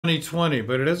2020,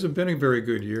 but it hasn't been a very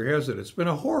good year, has it? It's been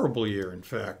a horrible year, in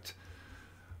fact.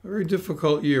 A very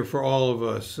difficult year for all of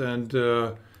us. And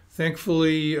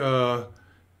thankfully, there's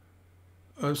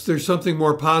something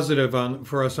more positive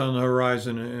for us on the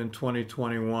horizon in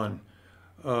 2021.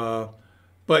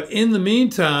 But in the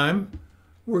meantime,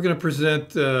 we're going to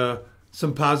present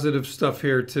some positive stuff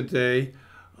here today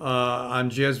on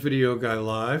Jazz Video Guy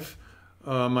Live.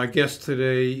 My guest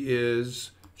today is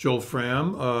Joel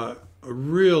Frahm, a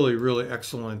really, really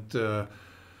excellent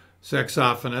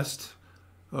saxophonist.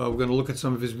 We're going to look at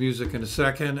some of his music in a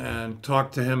second and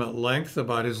talk to him at length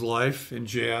about his life in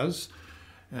jazz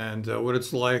and what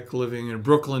it's like living in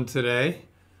Brooklyn today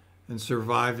and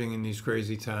surviving in these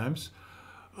crazy times.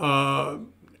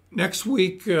 Next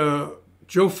week,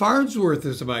 Joe Farnsworth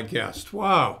is my guest.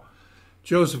 Wow.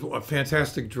 Joe's a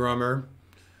fantastic drummer.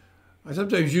 I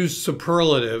sometimes use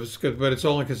superlatives, but it's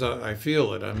only because I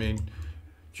feel it. I mean,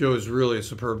 Joe is really a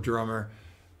superb drummer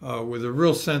with a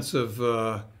real sense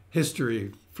of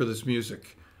history for this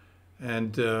music.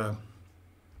 And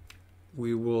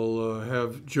we will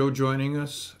have Joe joining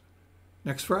us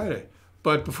next Friday.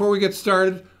 But before we get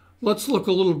started, let's look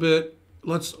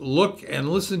and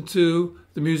listen to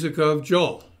the music of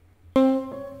Joel.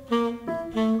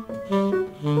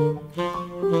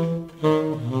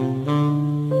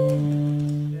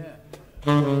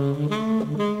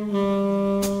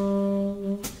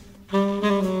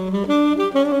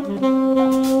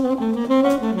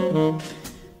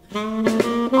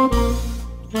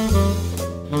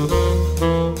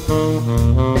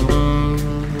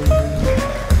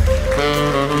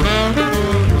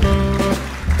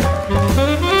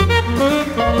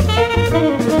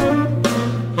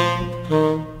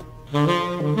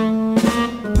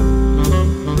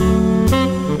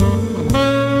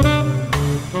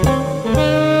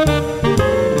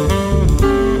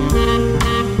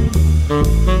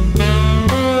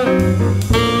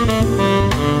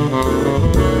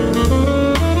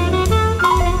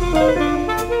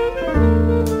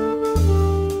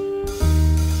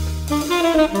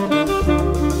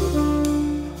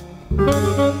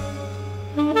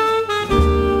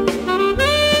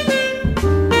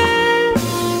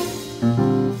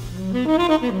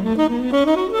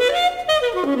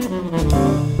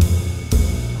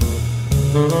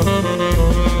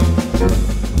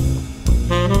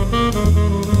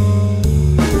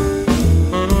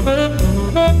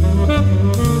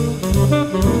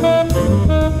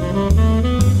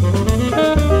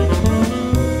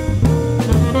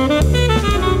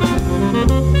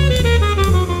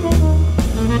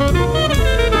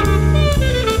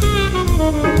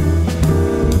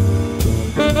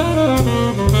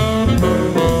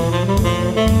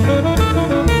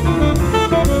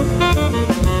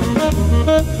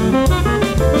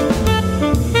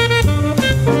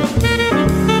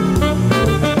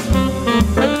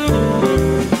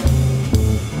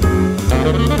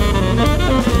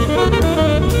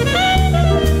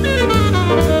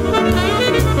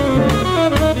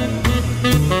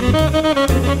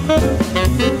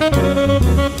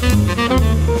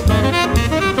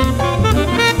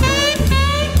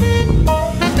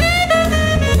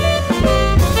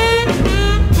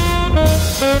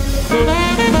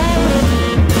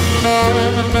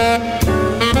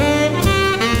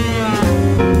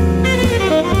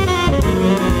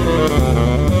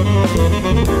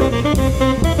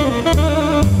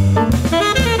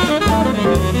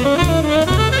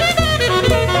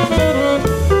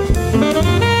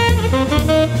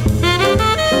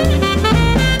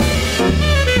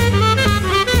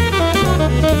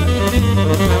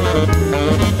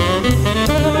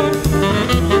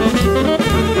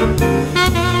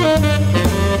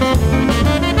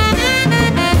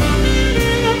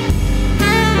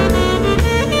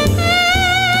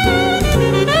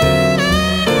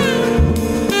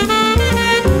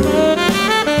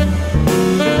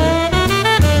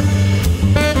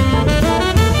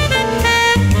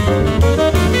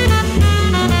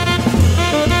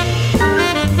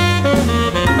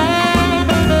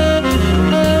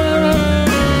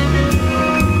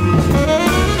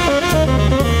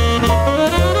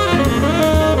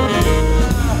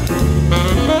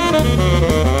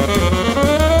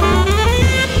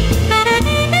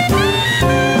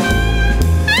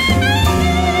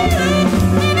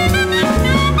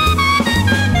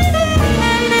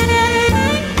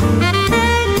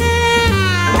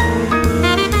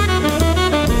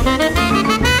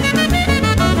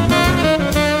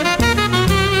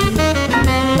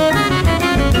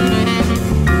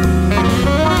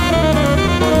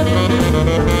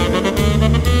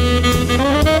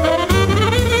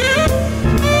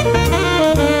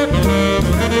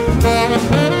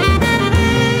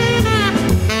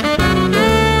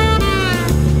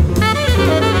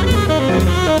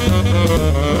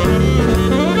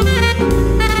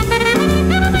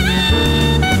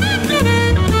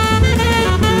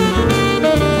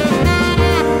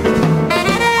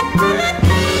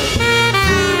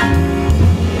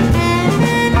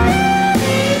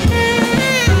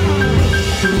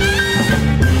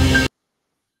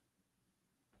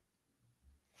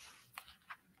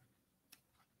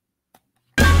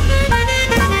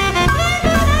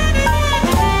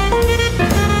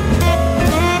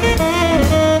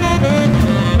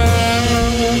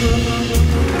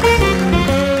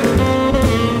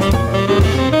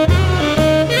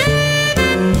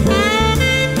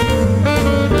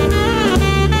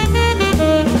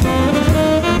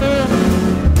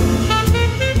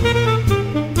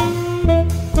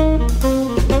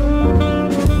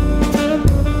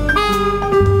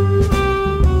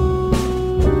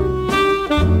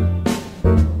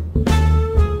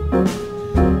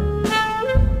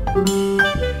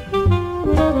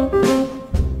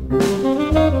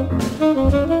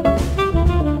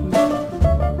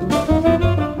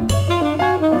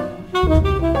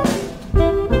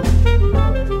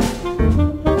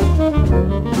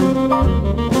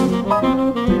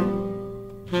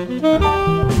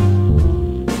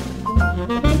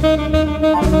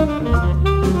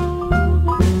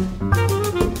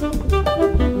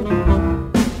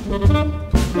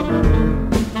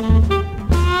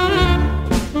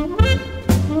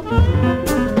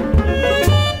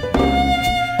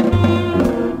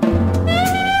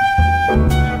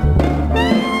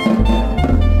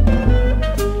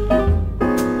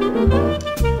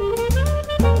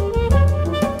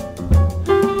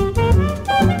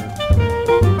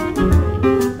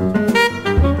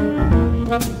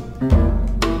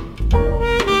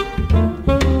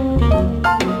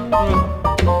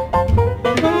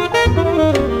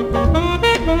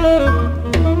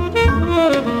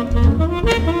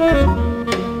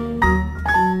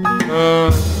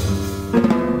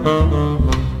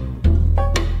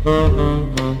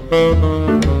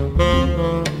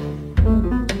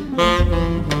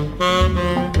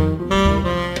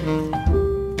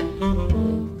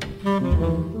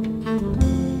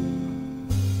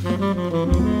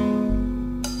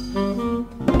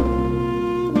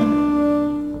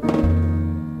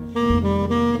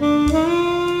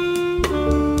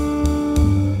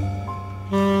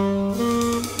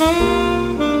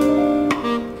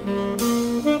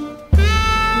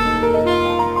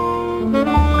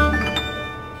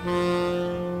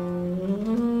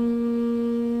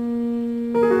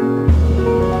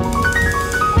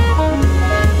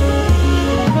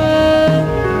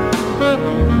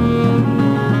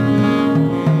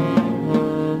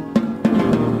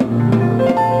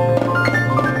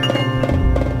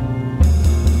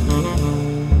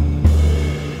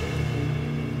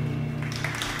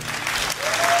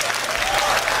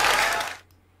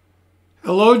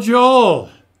 Hello, Joel.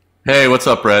 Hey, what's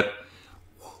up, Brett?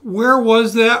 Where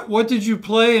was that? What did you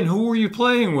play, and who were you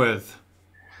playing with?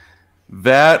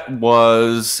 That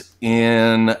was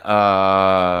in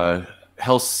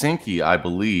Helsinki, I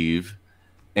believe.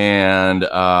 And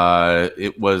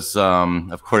it was,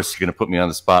 of course, you're going to put me on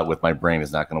the spot with my brain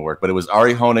is not going to work, but it was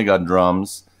Ari Honig on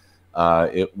drums.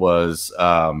 It was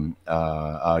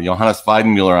Johannes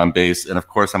Weidenmuller on bass. And, of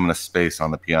course, I'm going to space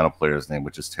on the piano player's name,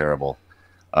 which is terrible.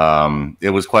 It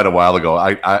was quite a while ago.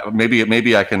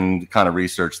 Maybe I can kind of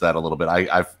research that a little bit.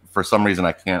 I for some reason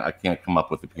I can't come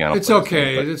up with the piano. It's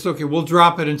okay. It's okay. We'll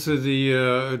drop it into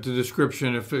the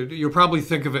description. You'll probably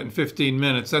think of it in 15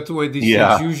 minutes. That's the way these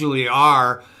things usually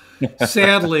are.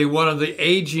 Sadly, one of the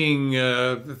aging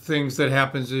things that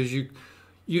happens is you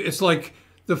it's like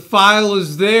the file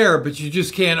is there, but you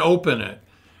just can't open it.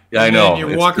 Yeah, I know.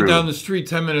 You're walking down the street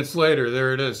 10 minutes later.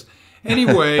 There it is.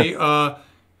 Anyway.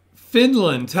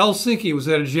 Finland, Helsinki, was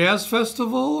that a jazz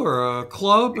festival or a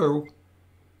club or?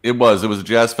 It was a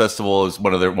jazz festival. It was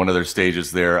one of their stages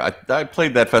there. I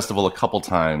played that festival a couple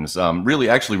times.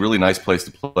 Really nice place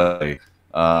to play.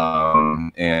 So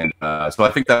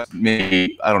I think that's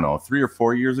maybe, I don't know, 3 or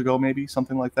 4 years ago, maybe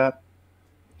something like that.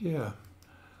 Yeah.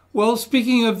 Well,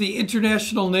 speaking of the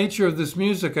international nature of this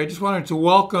music, I just wanted to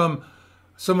welcome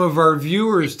some of our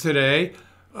viewers today.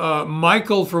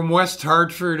 Michael from West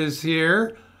Hartford is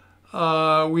here.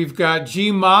 We've got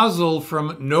G. Mazel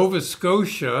from Nova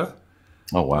Scotia.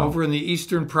 Oh, wow. Over in the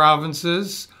eastern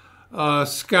provinces.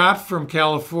 Scott from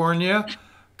California.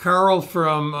 Carl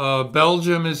from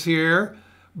Belgium is here.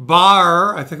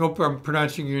 Bar, I hope I'm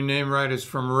pronouncing your name right, is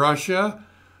from Russia.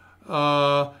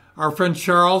 Our friend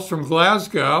Charles from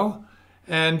Glasgow.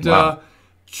 And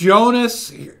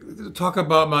Jonas, talk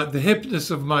about the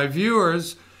hipness of my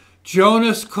viewers.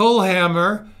 Jonas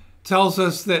Kohlhammer tells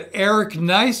us that Eric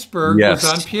Neisberg was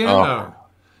on piano. Oh.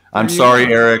 I'm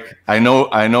sorry, Eric. I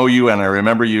know you, and I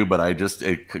remember you, but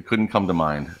it couldn't come to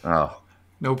mind. Oh,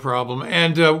 no problem.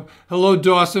 And hello,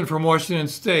 Dawson from Washington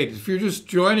State. If you're just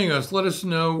joining us, let us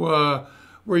know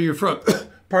where you're from.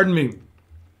 Pardon me.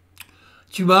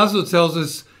 Chumazzo tells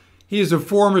us he is a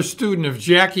former student of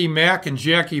Jackie Mack and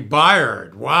Jackie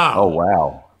Byard. Wow. Oh,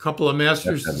 wow. A couple of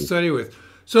masters to study with.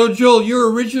 So, Joel,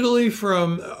 you're originally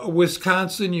from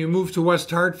Wisconsin. You moved to West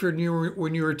Hartford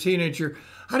when you were a teenager.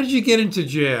 How did you get into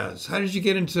jazz? How did you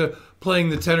get into playing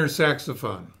the tenor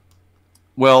saxophone?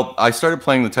 Well, I started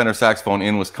playing the tenor saxophone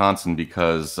in Wisconsin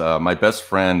because my best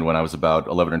friend, when I was about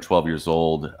 11 or 12 years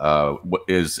old,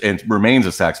 is and remains a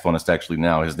saxophonist actually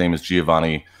now. His name is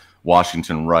Giovanni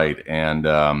Washington Wright, and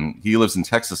he lives in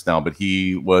Texas now, but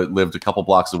he lived a couple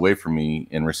blocks away from me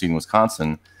in Racine,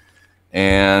 Wisconsin.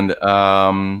 And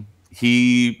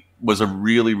he was a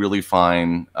really, really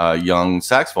fine young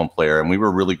saxophone player, and we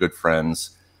were really good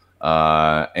friends.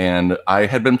 And I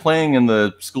had been playing in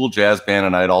the school jazz band,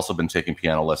 and I had also been taking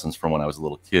piano lessons from when I was a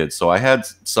little kid. So I had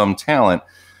some talent,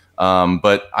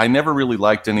 But I never really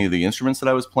liked any of the instruments that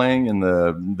I was playing in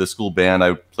the school band.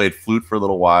 I played flute for a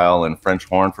little while, and French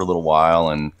horn for a little while,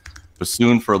 and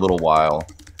bassoon for a little while.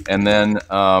 And then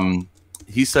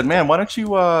he said, "Man, why don't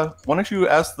you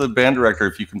ask the band director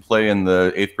if you can play in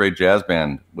the 8th grade jazz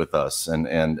band with us,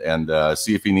 and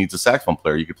see if he needs a saxophone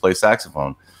player. You could play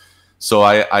saxophone." So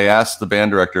I asked the band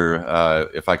director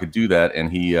if I could do that,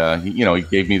 and he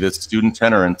gave me this student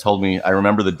tenor and told me, I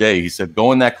remember the day, he said,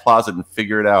 "Go in that closet and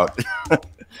figure it out."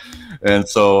 And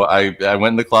so I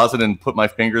went in the closet and put my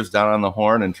fingers down on the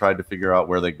horn and tried to figure out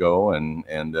where they go,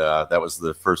 and that was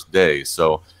the first day.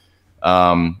 So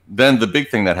then the big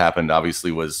thing that happened,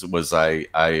 obviously, was I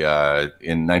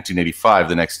in 1985,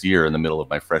 the next year, in the middle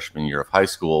of my freshman year of high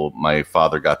school, my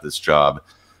father got this job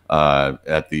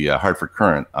at the Hartford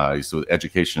Courant. I was an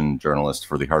education journalist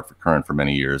for the Hartford Courant for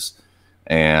many years.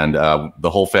 And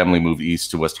the whole family moved east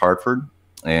to West Hartford.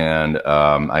 And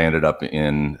I ended up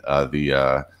in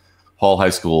the Hall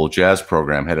High School jazz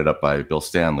program headed up by Bill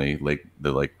Stanley,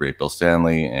 the late great Bill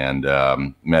Stanley, and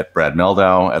met Brad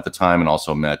Mehldau at the time, and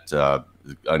also met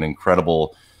an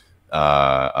incredible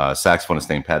saxophonist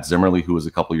named Pat Zimmerly, who was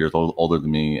a couple years older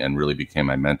than me and really became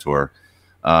my mentor.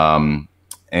 The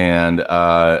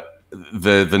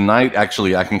night,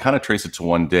 actually, I can kind of trace it to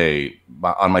one day.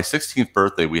 On my 16th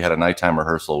birthday, we had a nighttime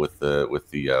rehearsal with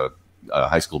the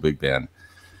high school big band.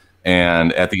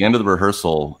 And at the end of the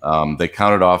rehearsal, they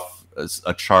counted off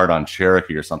a chart on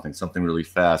Cherokee or something really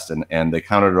fast. And they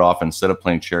counted it off. Instead of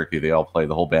playing Cherokee, the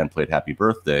whole band played Happy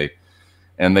Birthday.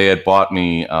 And they had bought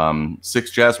me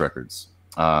 6 jazz records,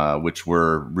 which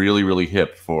were really, really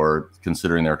hip for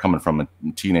considering they were coming from a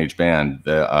teenage band.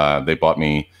 They bought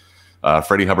me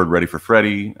Freddie Hubbard, Ready for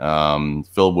Freddie,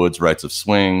 Phil Woods, Rites of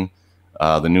Swing,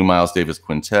 the new Miles Davis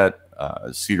Quintet,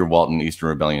 Cedar Walton, Eastern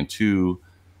Rebellion 2,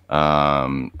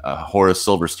 Horace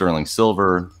Silver, Sterling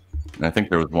Silver, and I think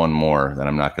there was one more that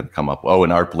I'm not going to come up with. Oh,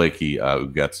 and Art Blakey,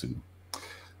 Ugetsu,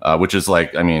 which is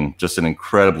like, I mean, just an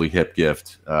incredibly hip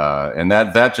gift. And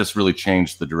that just really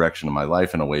changed the direction of my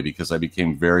life in a way, because I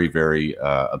became very, very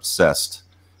obsessed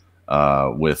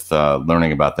with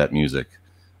learning about that music.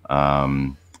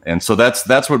 And so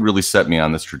that's what really set me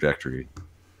on this trajectory.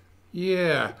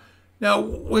 Yeah. Now,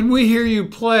 when we hear you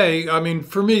play, I mean,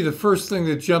 for me, the first thing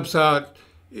that jumps out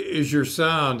is your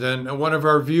sound. And one of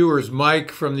our viewers,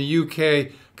 Mike from the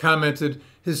UK, commented,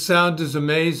 his sound is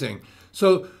amazing.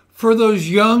 So for those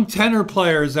young tenor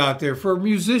players out there, for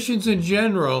musicians in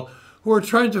general who are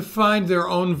trying to find their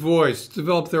own voice,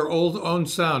 develop their own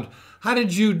sound, how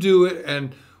did you do it?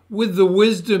 And with the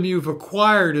wisdom you've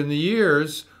acquired in the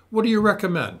years, what do you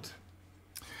recommend?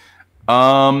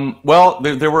 Well,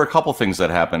 there were a couple things that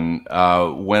happened.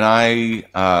 When I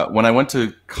went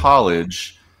to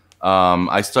college,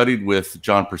 I studied with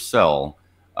John Purcell,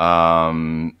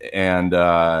 and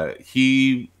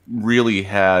he really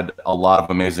had a lot of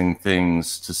amazing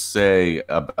things to say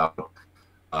about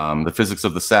the physics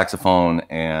of the saxophone,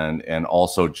 and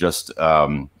also just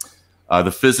the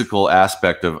physical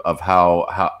aspect of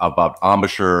how about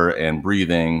embouchure and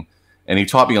breathing. And he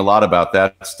taught me a lot about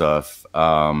that stuff.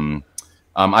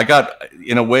 I got,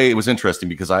 in a way, it was interesting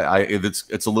because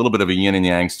it's a little bit of a yin and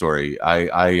yang story.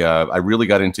 I really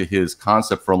got into his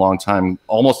concept for a long time,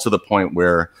 almost to the point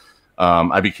where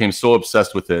I became so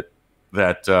obsessed with it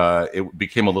that it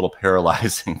became a little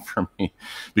paralyzing for me,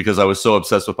 because I was so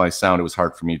obsessed with my sound. It was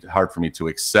hard for me to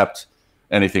accept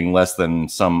anything less than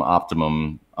some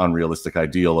optimum, unrealistic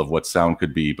ideal of what sound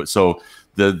could be. But so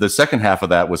the second half of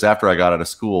that was after I got out of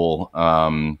school.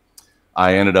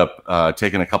 I ended up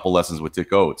taking a couple lessons with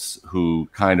Dick Oates, who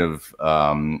kind of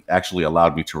actually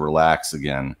allowed me to relax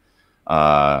again.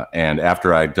 And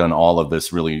after I'd done all of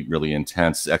this really, really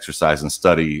intense exercise and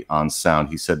study on sound,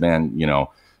 he said, "Man, you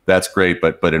know, that's great,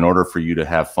 but in order for you to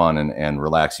have fun and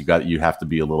relax, you have to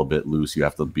be a little bit loose. You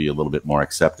have to be a little bit more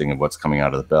accepting of what's coming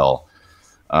out of the bell."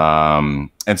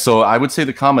 And so I would say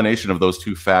the combination of those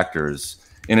two factors,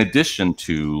 in addition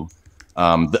to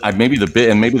maybe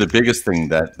the biggest thing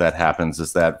that happens,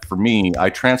 is that for me, I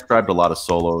transcribed a lot of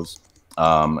solos,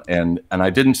 and I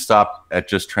didn't stop at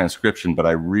just transcription, but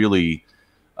I really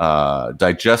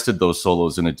digested those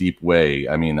solos in a deep way.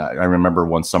 I mean, I remember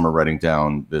one summer writing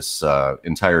down this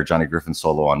entire Johnny Griffin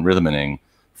solo on Rhythmaning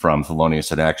from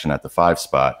Thelonious in Action at the 5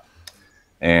 spot,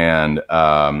 and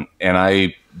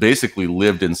I basically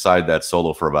lived inside that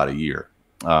solo for about a year.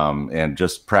 And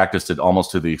just practiced it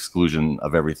almost to the exclusion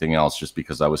of everything else, just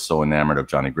because I was so enamored of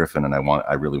Johnny Griffin, and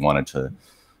I really wanted to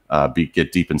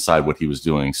get deep inside what he was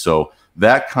doing. So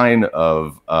that kind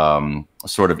of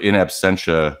sort of in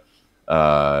absentia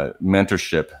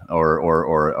mentorship,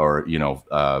 or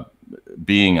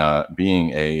being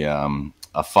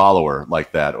a follower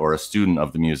like that, or a student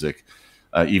of the music,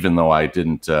 even though I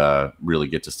didn't really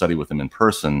get to study with him in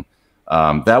person.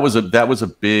 That was a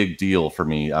big deal for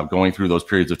me, going through those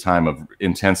periods of time of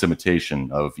intense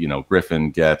imitation of, you know,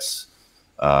 Griffin, Getz,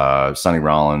 Sonny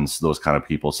Rollins, those kind of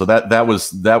people. So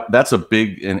that's a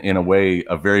big, in a way,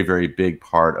 a very, very big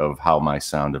part of how my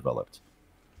sound developed.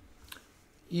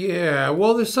 Yeah,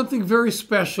 well, there's something very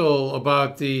special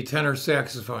about the tenor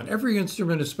saxophone. Every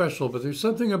instrument is special, but there's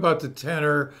something about the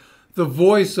tenor, the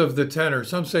voice of the tenor.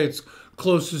 Some say it's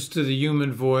closest to the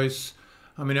human voice.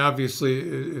 I mean, obviously,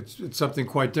 it's something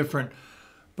quite different.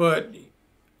 But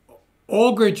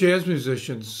all great jazz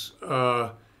musicians,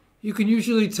 you can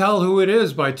usually tell who it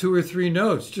is by 2 or 3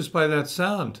 notes, just by that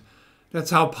sound.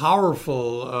 That's how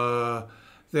powerful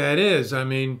that is. I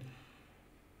mean,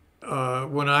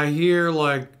 when I hear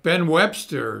like Ben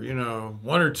Webster, you know,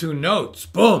 1 or 2 notes,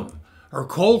 boom, or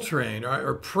Coltrane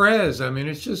or Prez, I mean,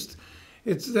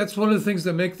 that's one of the things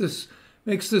that makes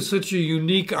this such a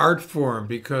unique art form,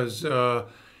 because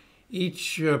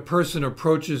each person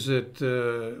approaches it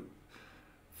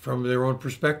from their own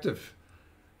perspective.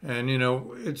 And, you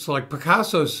know, it's like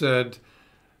Picasso said,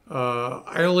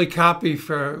 I only copy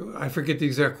I forget the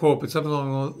exact quote, but something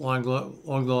along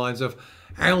the lines of,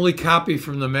 I only copy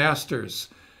from the masters.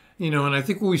 You know, and I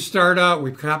think when we start out,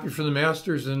 we copy from the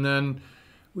masters, and then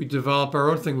we develop our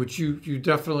own thing, which you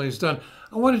definitely has done.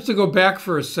 I wanted to go back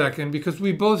for a second, because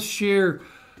we both share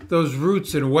those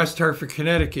roots in West Hartford,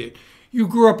 Connecticut. You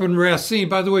grew up in Racine.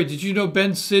 By the way, did you know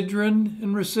Ben Sidran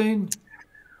in Racine?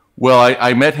 Well,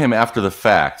 I met him after the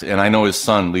fact, and I know his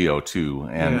son Leo too,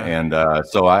 and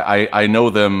so I know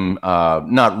them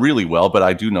not really well, but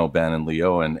I do know Ben and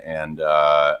Leo,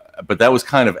 but that was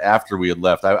kind of after we had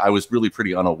left. I was really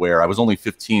pretty unaware. I was only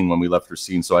 15 when we left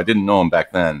Racine, so I didn't know him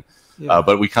back then. Yeah.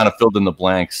 But we kind of filled in the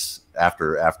blanks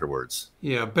afterwards.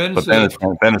 Yeah, Ben is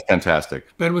fantastic.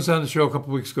 Ben was on the show a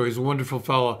couple weeks ago. He's a wonderful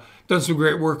fellow. Done some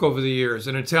great work over the years,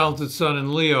 and a talented son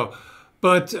in Leo.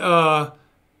 But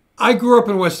I grew up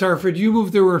in West Hartford. You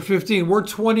moved there when you were 15. We're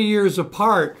 20 years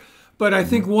apart. But I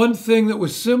think one thing that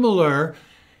was similar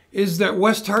is that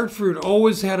West Hartford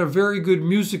always had a very good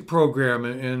music program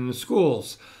in the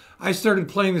schools. I started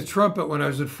playing the trumpet when I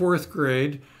was in 4th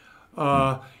grade.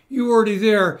 You were already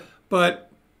there,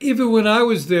 but even when I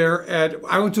was there,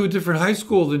 I went to a different high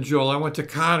school than Joel. I went to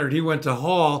Conard. He went to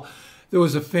Hall. There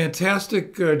was a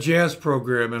fantastic jazz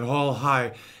program at Hall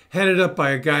High, headed up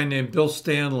by a guy named Bill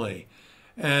Stanley.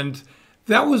 And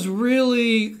that was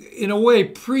really, in a way,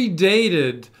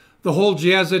 predated the whole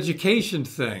jazz education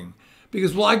thing.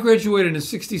 Because, well, I graduated in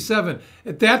 '67.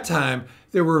 At that time,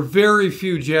 there were very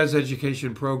few jazz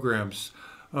education programs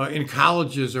in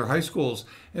colleges or high schools.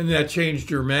 And that changed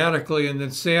dramatically. And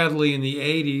then sadly, in the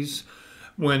 '80s,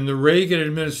 when the Reagan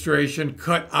administration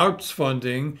cut arts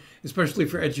funding, especially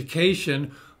for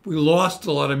education, we lost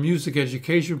a lot of music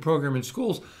education program in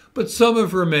schools. But some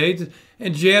have remained,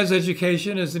 and jazz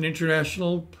education is an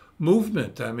international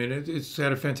movement. I mean, it's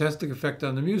had a fantastic effect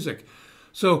on the music.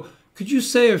 So could you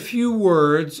say a few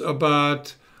words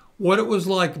about what it was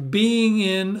like being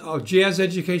in a jazz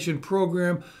education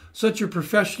program, such a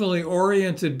professionally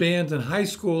oriented band in high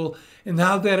school, and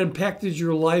how that impacted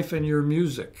your life and your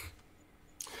music?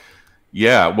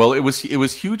 Yeah, well, it was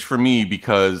huge for me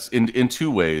because in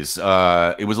 2 ways.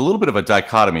 It was a little bit of a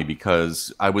dichotomy,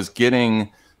 because I was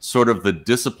getting sort of the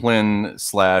discipline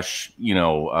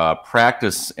 /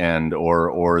 practice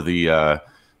or the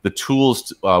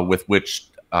tools with which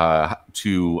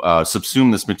to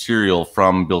subsume this material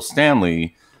from Bill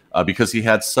Stanley, because he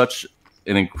had such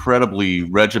an incredibly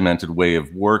regimented way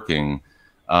of working.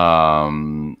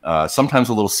 Sometimes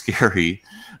a little scary,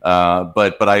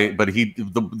 but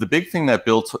the big thing that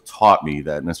Bill taught me,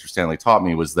 that Mr. Stanley taught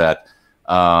me, was that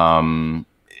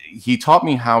he taught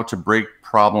me how to break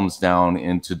problems down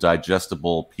into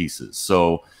digestible pieces.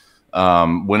 So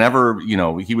whenever,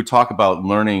 he would talk about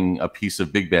learning a piece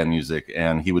of big band music,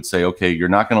 and he would say, okay, you're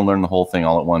not going to learn the whole thing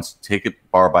all at once. Take it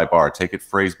bar by bar, take it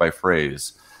phrase by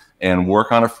phrase, and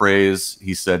work on a phrase.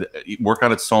 He said, work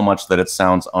on it so much that it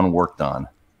sounds unworked on.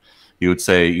 He would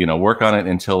say, work on it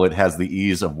until it has the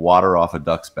ease of water off a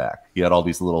duck's back. He had all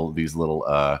these little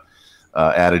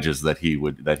adages that he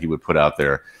would put out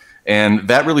there. And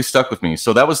that really stuck with me.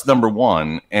 So that was number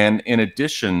one. And in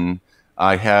addition,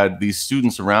 I had these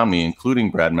students around me, including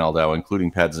Brad Mehldau,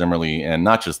 including Pat Zimmerly, and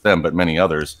not just them, but many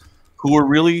others, who were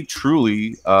really,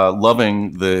 truly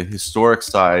loving the historic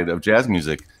side of jazz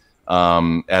music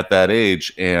at that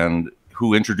age, and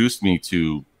who introduced me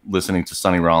to listening to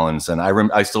Sonny Rollins. And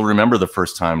I still remember the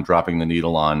first time dropping the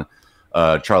needle on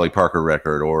Charlie Parker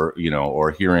record, or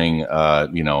or hearing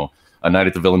A Night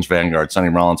at the Village Vanguard, Sonny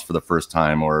Rollins for the first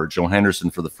time, or Joe Henderson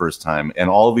for the first time, and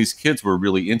all of these kids were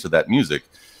really into that music.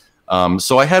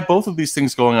 So I had both of these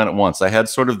things going on at once. I had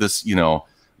sort of this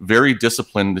very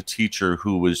disciplined teacher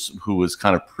who was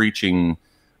kind of preaching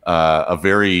a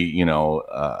very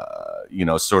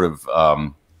sort of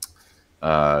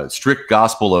strict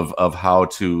gospel of how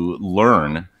to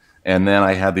learn. And then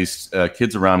I had these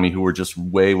kids around me who were just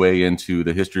way into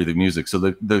the history of the music. So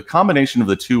the combination of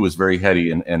the two was very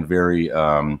heady and very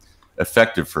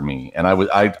effective for me. And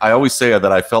I always say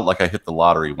that I felt like I hit the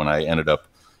lottery when I ended up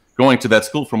going to that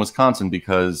school from Wisconsin,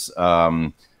 because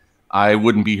I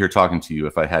wouldn't be here talking to you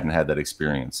if I hadn't had that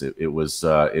experience. It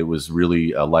was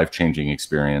really a life-changing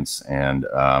experience, and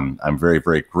I'm very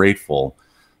grateful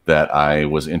that I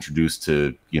was introduced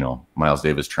to Miles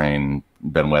Davis, Train,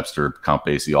 Ben Webster, Count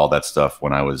Basie, all that stuff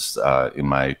when I was in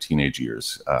my teenage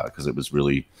years, because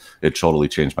it totally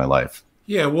changed my life.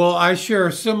 Yeah, well, I share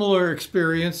a similar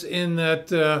experience in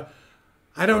that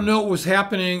I don't know what was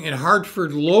happening in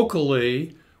Hartford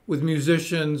locally with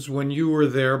musicians when you were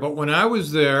there, but when I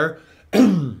was there,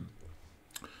 when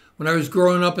I was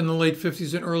growing up in the late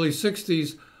 50s and early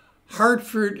 60s,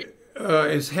 Hartford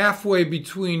is halfway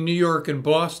between New York and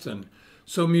Boston.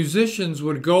 So musicians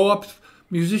would go up,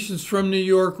 musicians from New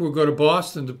York would go to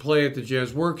Boston to play at the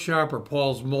Jazz Workshop or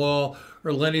Paul's Mall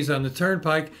or Lenny's on the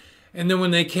Turnpike. And then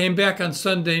when they came back on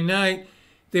Sunday night,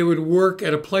 they would work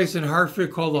at a place in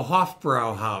Hartford called the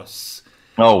Hofbrau House.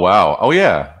 Oh, wow. Oh,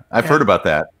 yeah. I've heard about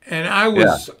that. And I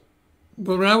was,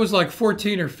 when I was like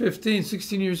 14 or 15,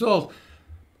 16 years old,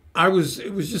 it was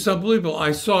just unbelievable.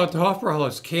 I saw at the Hofbrau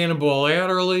House Cannonball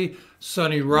Adderley,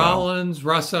 Sonny Rollins,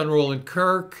 Rahsaan Roland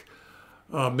Kirk,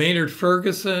 Maynard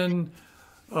Ferguson.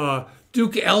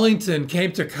 Duke Ellington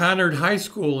came to Conard High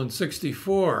School in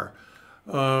 '64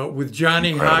 with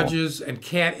Johnny Hodges and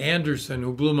Cat Anderson,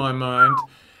 who blew my mind.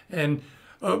 And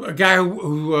a guy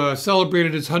who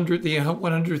celebrated his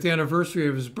 100th anniversary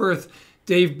of his birth,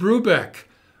 Dave Brubeck,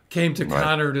 came to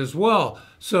Conard as well.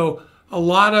 So a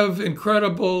lot of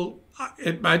incredible,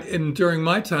 during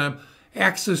my time,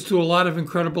 access to a lot of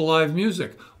incredible live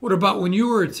music. What about when you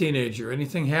were a teenager?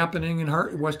 Anything happening in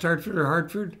West Hartford or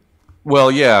Hartford?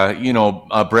 Well, yeah,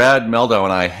 Brad Mehldau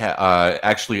and I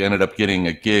actually ended up getting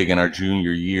a gig in our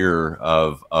junior year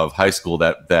of high school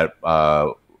that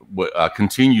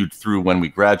continued through when we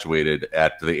graduated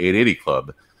at the 880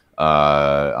 Club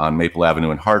on Maple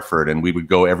Avenue in Hartford, and we would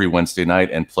go every Wednesday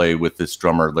night and play with this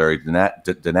drummer Larry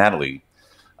Donatelli,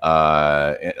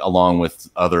 along with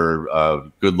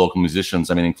other good local musicians.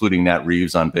 I mean, including Nat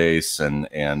Reeves on bass and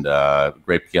a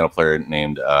great piano player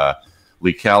named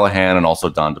Lee Callahan, and also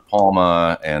Don De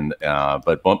Palma, and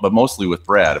but mostly with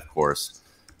Brad, of course,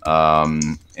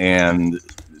 and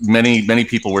many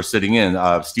people were sitting in.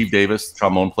 Steve Davis,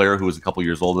 trombone player, who was a couple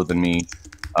years older than me,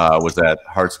 was at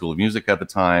Hart School of Music at the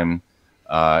time,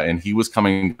 and he was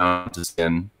coming down to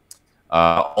sing.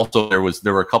 Also,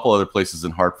 there were a couple other places in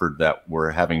Hartford that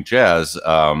were having jazz.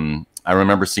 I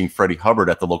remember seeing Freddie Hubbard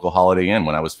at the local Holiday Inn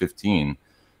when I was 15.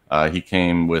 He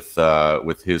came with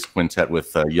his quintet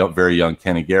with very young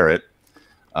Kenny Garrett,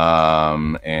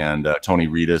 and Tony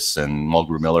Reedus and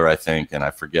Mulgrew Miller, I think, and I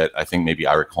think maybe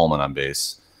Ira Coleman on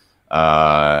bass.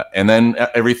 And then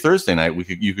every Thursday night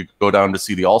you could go down to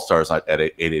see the All Stars at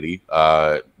 880,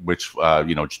 which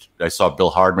I saw Bill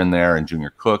Hardman there and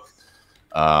Junior Cook.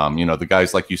 The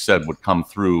guys, like you said, would come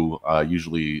through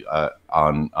usually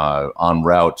en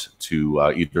route to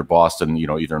either Boston,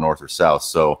 either north or south.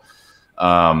 So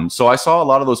I saw a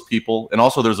lot of those people, and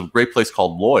also there's a great place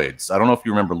called Lloyd's. I don't know if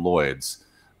you remember Lloyd's.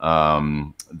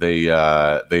 They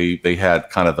had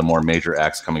kind of the more major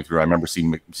acts coming through. I remember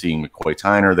seeing McCoy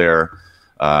Tyner there.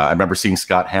 I remember seeing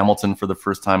Scott Hamilton for the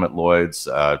first time at Lloyd's.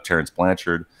 Terrence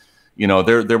Blanchard.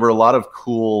 There were a lot of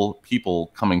cool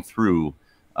people coming through.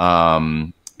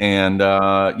 Yeah,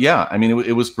 I mean,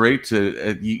 it was great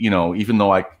to even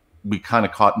though we kind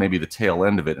of caught maybe the tail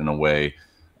end of it in a way.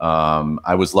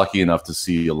 I was lucky enough to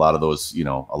see a lot of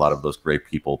those great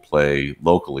people play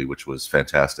locally, which was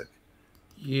fantastic.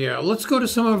 Yeah, let's go to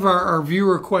some of our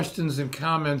viewer questions and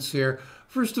comments here.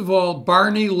 First of all,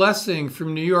 Barney Lessing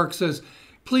from New York says,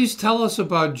 please tell us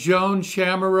about Joan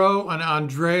Chamerow and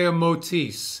Andrea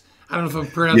Motis. I don't know if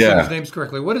I'm pronouncing his names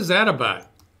correctly. What is that about?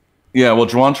 Yeah, well,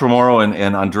 Joan Chamorro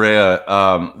and Andrea,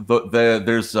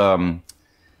 there's an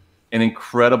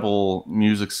incredible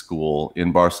music school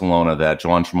in Barcelona that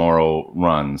Joan Chamorro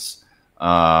runs.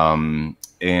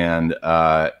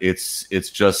 It's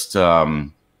just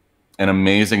an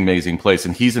amazing place.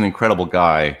 And he's an incredible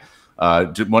guy.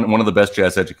 one of the best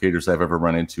jazz educators I've ever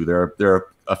run into. There are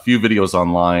a few videos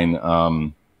online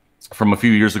from a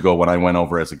few years ago when I went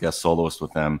over as a guest soloist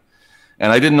with them.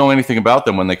 And I didn't know anything about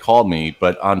them when they called me,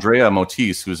 but Andrea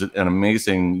Motis, who's an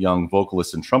amazing young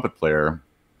vocalist and trumpet player,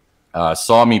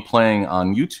 saw me playing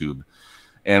on YouTube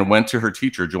and went to her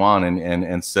teacher, Joanne,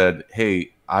 and said,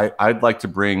 hey, I'd like to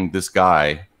bring this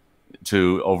guy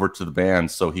over to the band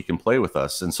so he can play with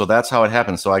us. And so that's how it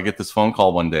happened. So I get this phone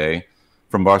call one day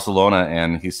from Barcelona,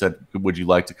 and he said, would you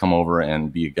like to come over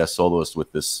and be a guest soloist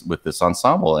with this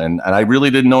ensemble? And I really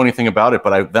didn't know anything about it,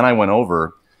 but then I went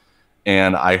over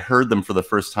and I heard them for the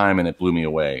first time, and it blew me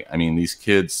away. I mean, these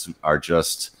kids are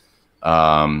just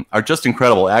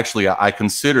incredible. Actually, I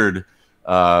considered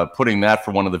putting that for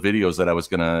one of the videos that I was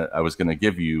gonna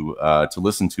give you to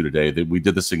listen to today. That we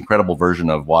did this incredible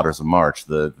version of "Waters of March,"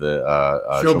 the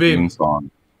Chopin song,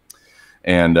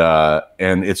 and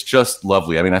it's just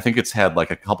lovely. I mean, I think it's had like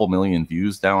a couple million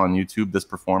views now on YouTube, this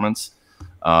performance.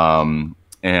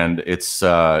 And it's,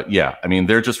 yeah, I mean,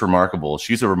 they're just remarkable.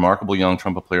 She's a remarkable young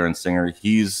trumpet player and singer.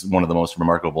 He's one of the most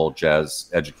remarkable jazz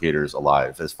educators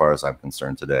alive, as far as I'm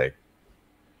concerned today.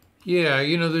 Yeah,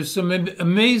 you know, there's some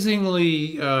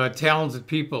amazingly talented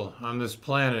people on this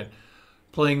planet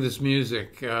playing this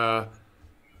music. You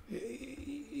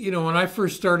know, when I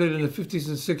first started in the 50s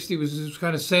and 60s, it was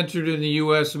kind of centered in the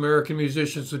U.S., American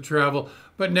musicians would travel.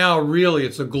 But now, really,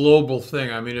 it's a global thing.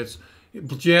 I mean,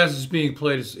 jazz is being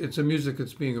played. It's a music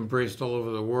that's being embraced all over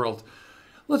the world.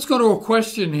 Let's go to a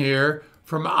question here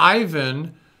from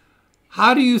Ivan.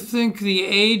 How do you think the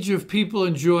age of people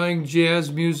enjoying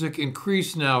jazz music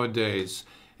increased nowadays,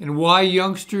 and why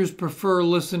youngsters prefer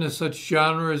listen to such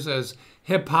genres as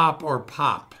hip hop or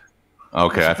pop?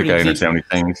 Okay, I think I understand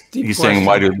what he's saying.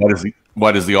 Why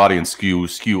does the audience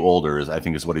skew older? I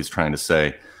think is what he's trying to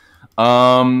say.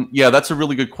 Yeah, that's a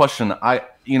really good question. I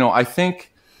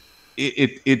think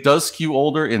it does skew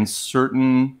older in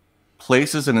certain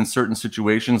places and in certain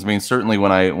situations. I mean, certainly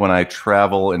when I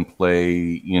travel and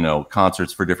play, you know,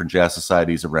 concerts for different jazz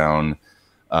societies around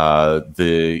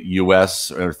the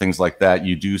U.S. or things like that,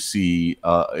 you do see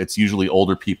it's usually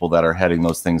older people that are heading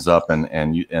those things up, and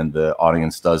the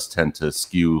audience does tend to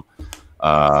skew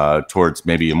towards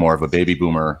maybe more of a baby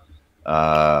boomer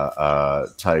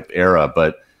type era.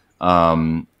 But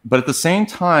at the same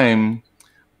time,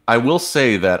 I will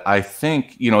say that I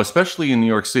think, you know, especially in New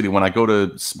York City, when I go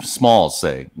to Smalls,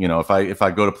 say, you know, if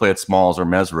I go to play at Smalls or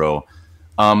Mesro,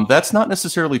 that's not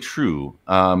necessarily true.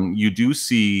 You do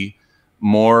see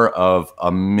more of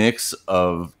a mix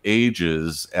of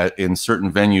ages in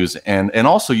certain venues, and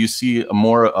also you see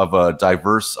more of a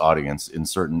diverse audience in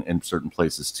certain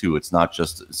places too. It's not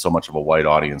just so much of a white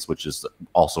audience, which is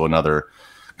also another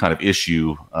kind of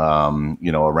issue,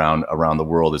 you know, around the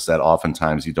world, is that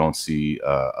oftentimes you don't see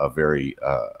a very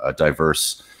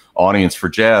diverse audience for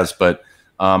jazz. But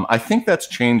I think that's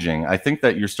changing. I think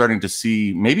that you're starting to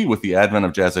see, maybe with the advent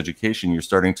of jazz education, you're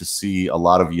starting to see a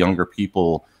lot of younger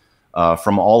people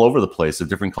from all over the place, of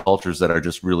different cultures, that are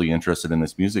just really interested in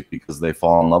this music because they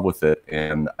fall in love with it.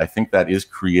 And I think that is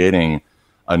creating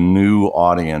a new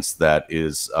audience that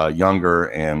is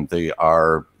younger, and there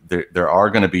are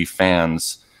going to be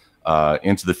fans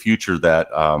into the future that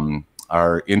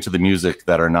are into the music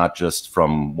that are not just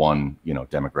from one, you know,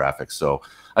 demographic. So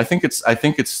I think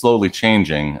it's slowly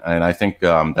changing, and I think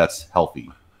that's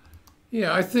healthy.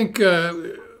 Yeah, I think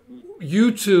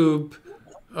YouTube.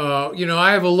 You know,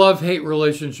 I have a love-hate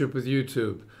relationship with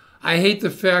YouTube. I hate the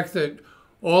fact that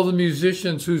all the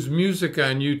musicians whose music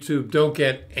on YouTube don't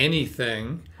get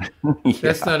anything. Yeah.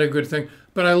 That's not a good thing.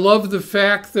 But I love the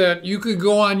fact that you could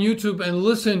go on YouTube and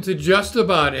listen to just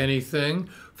about anything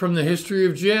from the history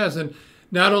of jazz, and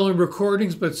not only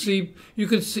recordings, but you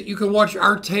can watch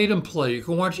Art Tatum play. You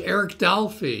can watch Eric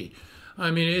Dolphy.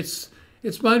 I mean, it's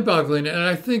mind-boggling, and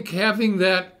I think having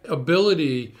that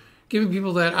ability, giving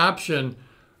people that option,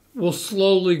 will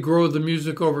slowly grow the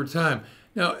music over time.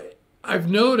 Now, I've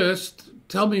noticed,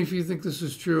 tell me if you think this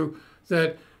is true,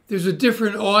 that there's a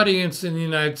different audience in the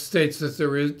United States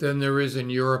than there is in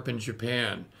Europe and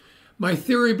Japan. My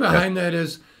theory behind that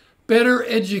is better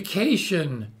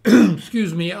education,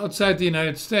 excuse me, outside the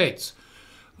United States.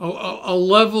 A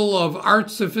level of art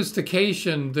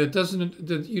sophistication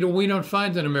that we don't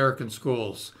find in American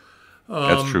schools.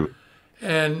 That's true.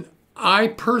 And I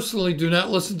personally do not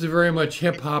listen to very much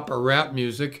hip hop or rap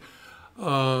music.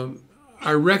 I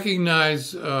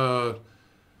recognize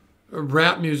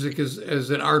rap music as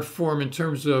an art form in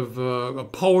terms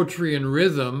of poetry and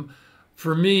rhythm.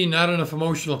 For me, not enough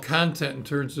emotional content in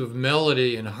terms of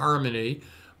melody and harmony,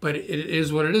 but it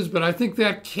is what it is. But I think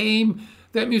that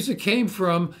music came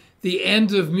from the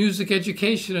end of music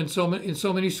education in so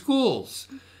many schools,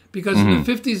 because in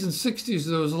the 50s and 60s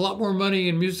there was a lot more money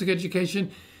in music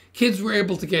education. Kids were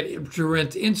able to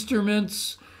rent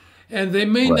instruments, and they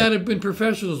may not have been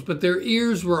professionals, but their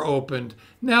ears were opened.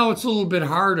 Now it's a little bit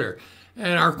harder,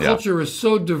 and our culture is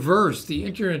so diverse. The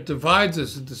internet divides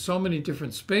us into so many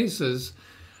different spaces.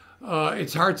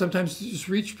 It's hard sometimes to just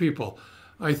reach people.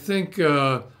 I think,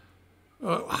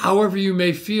 however you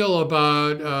may feel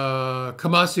about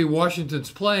Kamasi Washington's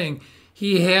playing,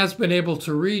 he has been able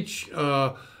to reach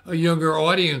a younger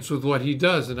audience with what he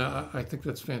does, and I think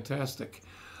that's fantastic.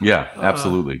 Yeah,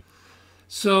 absolutely.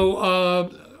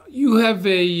 So you have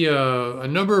a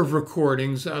number of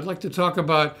recordings. I'd like to talk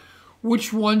about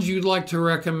which ones you'd like to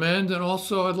recommend, and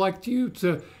also I'd like you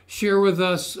to share with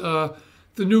us the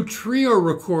new trio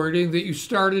recording that you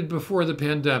started before the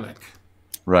pandemic.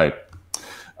 Right.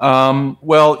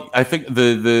 Well, I think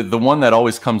the one that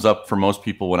always comes up for most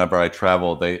people whenever I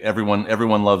travel,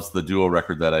 everyone loves the duo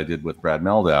record that I did with Brad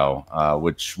Mehldau,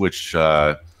 which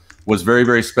was very,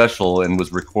 very special and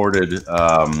was recorded,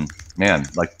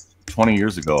 like 20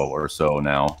 years ago or so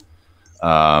now.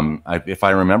 If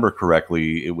I remember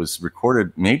correctly, it was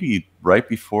recorded maybe right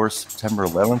before September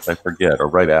 11th, I forget, or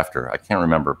right after. I can't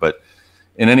remember. But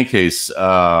in any case,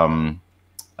 that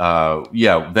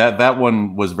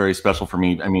one was very special for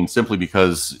me. I mean, simply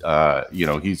because,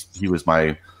 he was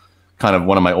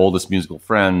one of my oldest musical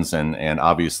friends, and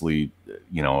obviously,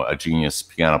 a genius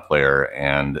piano player,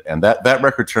 and that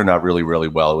record turned out really, really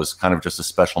well. It was kind of just a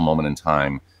special moment in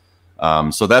time.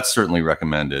 So that's certainly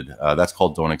recommended. That's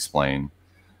called Don't Explain.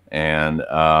 And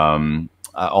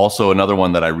also another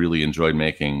one that I really enjoyed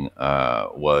making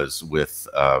was with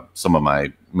some of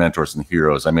my mentors and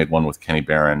heroes. I made one with Kenny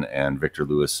Barron and Victor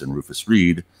Lewis and Rufus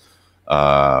Reed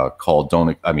called Don't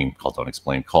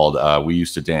Explain, called We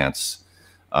Used to Dance.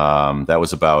 That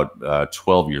was about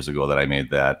 12 years ago that I made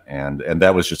that, and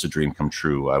that was just a dream come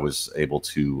true. I was able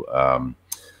to,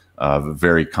 a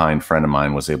very kind friend of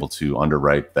mine was able to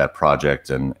underwrite that project,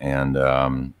 and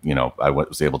I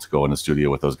was able to go in the studio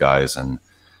with those guys and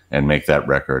make that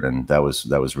record, and that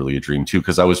was really a dream too,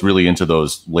 because I was really into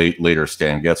those later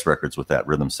Stan Getz records with that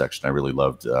rhythm section. I really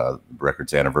loved the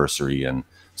record's Anniversary and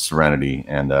Serenity,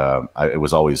 and it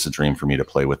was always a dream for me to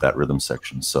play with that rhythm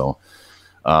section. So.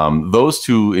 Those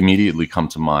two immediately come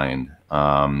to mind.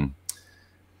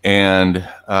 And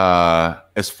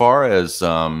as far as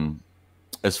the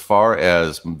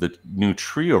new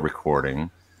trio recording,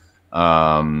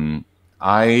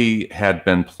 I had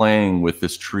been playing with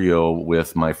this trio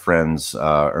with my friends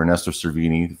Ernesto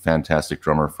Cervini, fantastic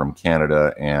drummer from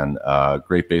Canada, and a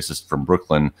great bassist from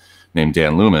Brooklyn named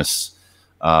Dan Loomis.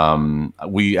 Dan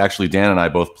and I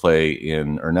both play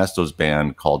in Ernesto's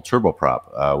band called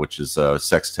Turboprop, which is a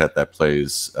sextet that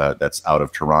plays, that's out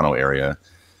of Toronto area.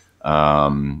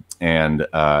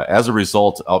 As a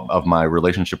result of my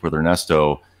relationship with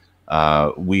Ernesto,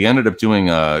 we ended up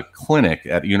doing a clinic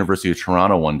at University of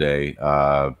Toronto one day,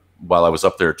 while I was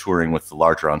up there touring with the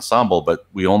larger ensemble, but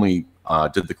we only,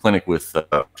 did the clinic with,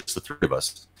 just the three of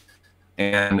us.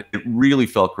 And it really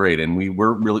felt great, and we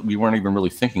weren't even really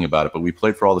thinking about it. But we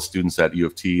played for all the students at U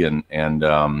of T, and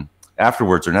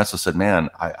afterwards, Ernesto said, "Man,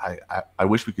 I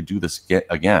wish we could do this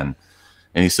again."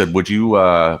 And he said, "Would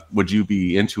you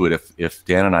be into it if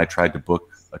Dan and I tried to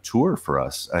book a tour for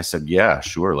us?" I said, "Yeah,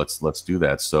 sure, let's do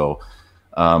that." So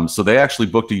they actually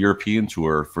booked a European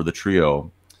tour for the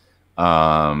trio.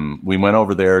 We went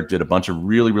over there, did a bunch of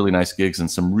really, really nice gigs in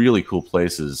some really cool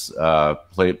places.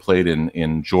 Played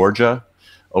in Georgia,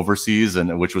 overseas,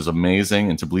 and which was amazing,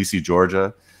 in Tbilisi,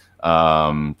 Georgia.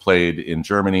 Played in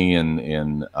Germany and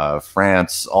in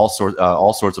France, all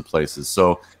sorts of places.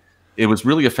 So it was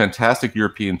really a fantastic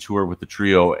European tour with the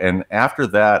trio. And after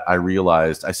that, I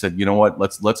realized, I said, you know what,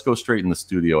 let's go straight in the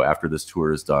studio after this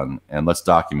tour is done, and let's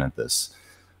document this.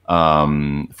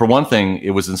 For one thing,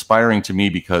 it was inspiring to me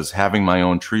because having my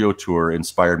own trio tour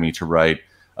inspired me to write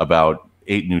about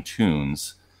 8 new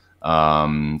tunes,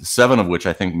 7 of which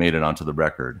I think made it onto the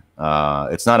record.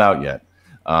 It's not out yet,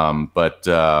 but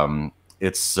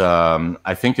it's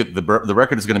I think the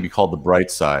record is going to be called The Bright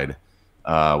Side,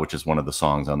 which is one of the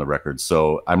songs on the record.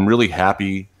 So I'm really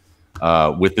happy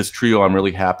with this trio. I'm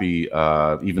really happy,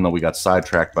 even though we got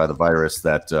sidetracked by the virus,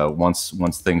 that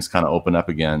once things kind of open up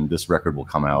again, this record will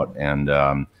come out,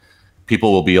 and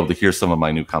people will be able to hear some of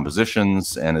my new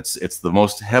compositions. And it's the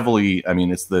most heavily, I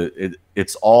mean,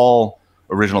 it's all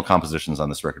original compositions on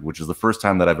this record, which is the first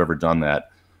time that I've ever done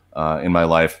that in my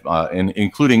life, and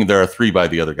including, there are 3 by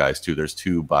the other guys too. There's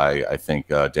 2 by, I think,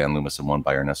 Dan Loomis, and 1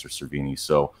 by Ernesto Cervini.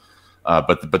 So,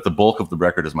 but the bulk of the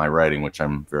record is my writing, which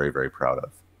I'm very, very proud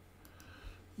of.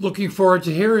 Looking forward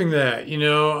to hearing that. You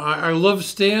know, I love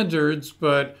standards,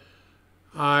 but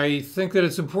I think that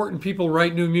it's important people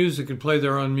write new music and play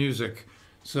their own music.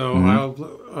 So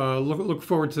I'll look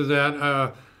forward to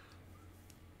that.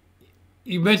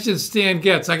 You mentioned Stan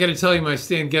Getz. I got to tell you my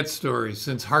Stan Getz story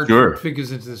since Hartford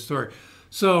figures into the story.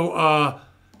 So,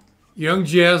 young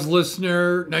jazz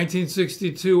listener,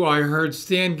 1962, I heard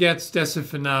Stan Getz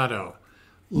Desafinado.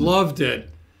 Loved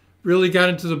it. Really got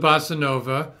into the bossa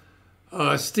nova.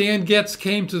 Stan Getz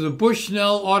came to the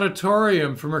Bushnell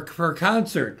Auditorium for a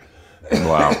concert.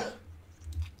 Wow.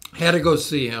 Had to go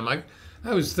see him. I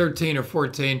was 13 or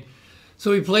 14.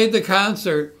 So he played the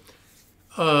concert.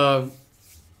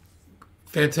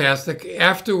 Fantastic.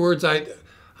 Afterwards, I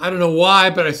don't know why,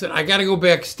 but I said, I got to go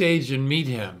backstage and meet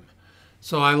him.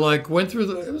 So I went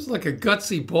through it was like a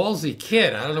gutsy, ballsy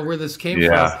kid. I don't know where this came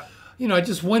from. You know, I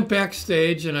just went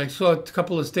backstage and I saw a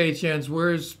couple of stagehands.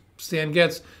 Where's Stan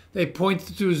Getz? They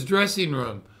pointed to his dressing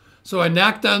room. So I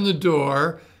knocked on the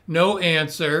door, no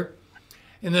answer.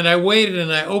 And then I waited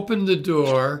and I opened the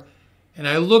door and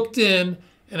I looked in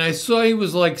and I saw he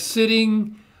was like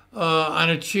sitting on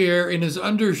a chair in his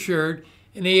undershirt,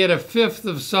 and he had a fifth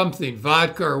of something,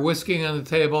 vodka or whiskey on the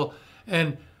table.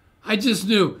 And I just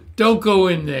knew, don't go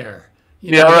in there.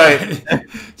 You know, right.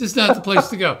 Just not the place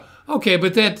to go. Okay,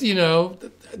 but that, you know,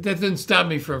 that didn't stop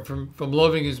me from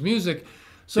loving his music.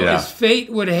 So as fate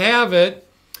would have it,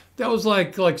 that was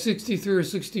like 63 or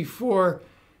 64.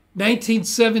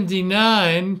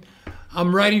 1979,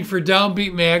 I'm writing for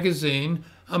Downbeat magazine.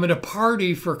 I'm at a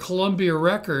party for Columbia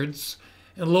Records,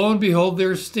 and lo and behold,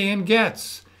 there's Stan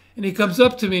Getz. And he comes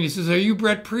up to me and he says, "Are you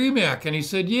Brett Premack?" And he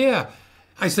said, "Yeah."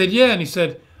 I said, "Yeah." And he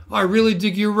said, "Oh, I really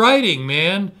dig your writing,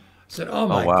 man." I said, "Oh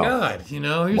my God, you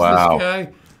know, here's this guy."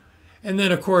 And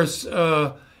then, of course,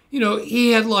 you know,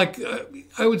 he had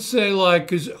I would say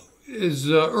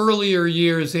his earlier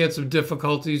years, he had some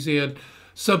difficulties. He had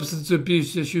substance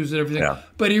abuse issues and everything. Yeah.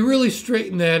 But he really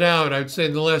straightened that out, I'd say,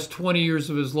 in the last 20 years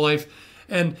of his life.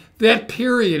 And that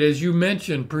period, as you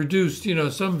mentioned, produced, you know,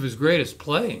 some of his greatest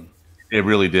playing. It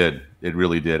really did. It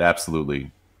really did.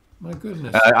 Absolutely. My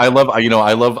goodness. I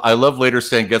love later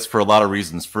Stan Getz for a lot of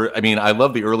reasons. I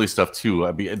love the early stuff too.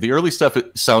 I mean, the early stuff,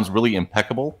 it sounds really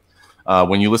impeccable.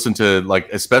 When you listen to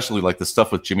especially the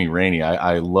stuff with Jimmy Rainey,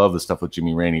 I love the stuff with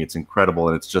Jimmy Rainey. It's incredible,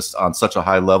 and it's just on such a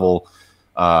high level.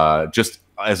 Just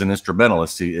as an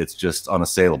instrumentalist, it's just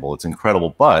unassailable. It's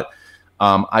incredible. But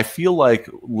I feel like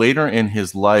later in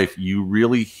his life, you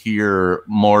really hear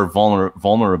more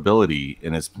vulnerability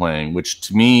in his playing, which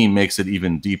to me makes it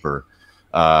even deeper.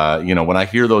 You know, when I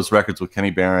hear those records with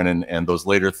Kenny Barron and those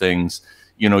later things,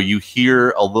 you know, you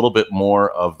hear a little bit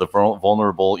more of the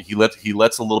vulnerable. He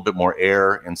lets a little bit more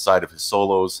air inside of his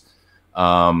solos.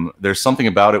 There's something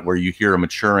about it where you hear a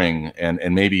maturing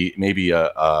and maybe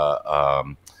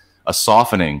a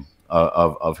softening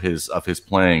of his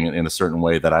playing in a certain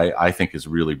way that I think is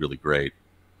really, really great.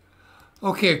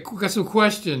 Okay, we got some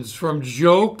questions from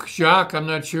Jacques, I'm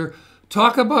not sure.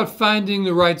 Talk about finding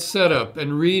the right setup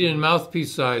and reed and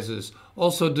mouthpiece sizes,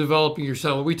 also developing your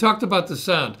sound. We talked about the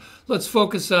sound. Let's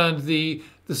focus on the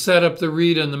setup, the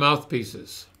reed, and the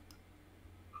mouthpieces.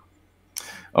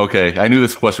 Okay, I knew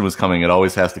this question was coming. It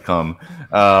always has to come.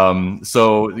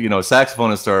 So, you know,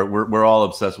 saxophonists we're all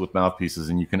obsessed with mouthpieces,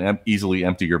 and you can easily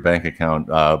empty your bank account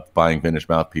buying vintage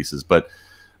mouthpieces. But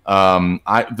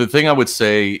the thing I would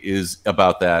say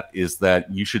about that is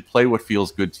that you should play what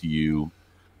feels good to you.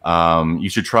 You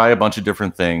should try a bunch of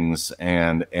different things,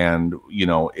 and you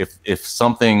know, if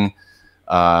something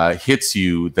hits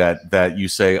you that you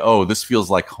say, oh, this feels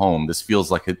like home, this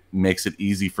feels like it makes it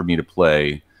easy for me to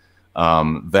play,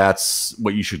 that's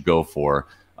what you should go for.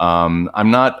 I'm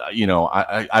not, you know,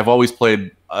 I've always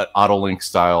played Autolink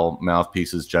style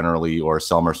mouthpieces generally, or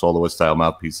Selmer soloist style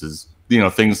mouthpieces, you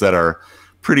know, things that are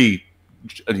pretty,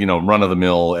 you know, run of the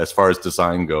mill as far as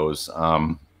design goes.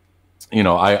 You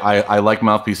know, I like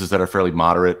mouthpieces that are fairly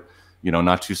moderate, you know,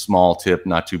 not too small tip,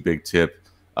 not too big tip,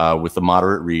 with a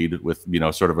moderate reed, with, you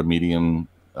know, sort of a medium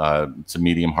to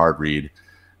medium hard reed.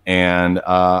 And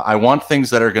I want things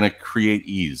that are going to create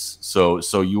ease. So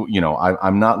you know,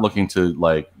 I'm not looking to,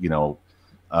 like, you know,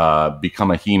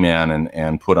 become a He-Man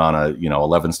and put on a, you know,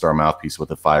 11-star mouthpiece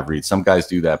with a 5 reed. Some guys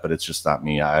do that, but it's just not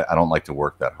me. I don't like to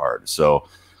work that hard. So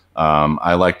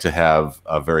I like to have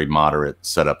a very moderate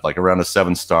setup, like around a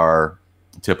 7-star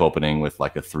tip opening with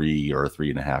like a 3 or a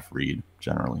 3.5 reed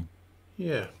generally.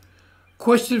 Yeah.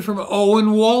 Question from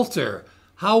Owen Walter.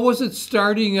 How was it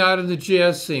starting out in the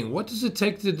jazz scene? What does it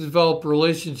take to develop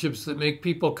relationships that make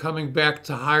people coming back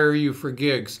to hire you for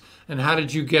gigs? And how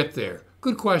did you get there?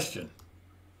 Good question.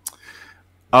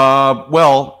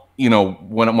 Well, you know,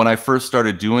 when I first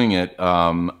started doing it,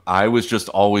 I was just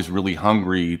always really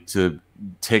hungry to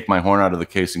take my horn out of the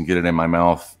case and get it in my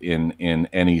mouth in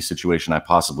any situation I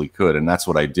possibly could. And that's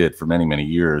what I did for many, many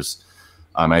years.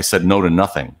 I said no to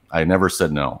nothing. I never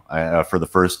said no. For the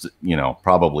first, you know,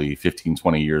 probably 15,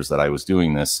 20 years that I was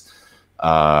doing this,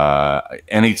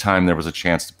 anytime there was a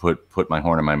chance to put my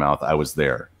horn in my mouth, I was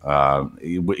there.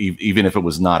 Even if it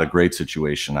was not a great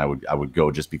situation, I would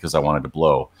go just because I wanted to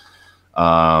blow.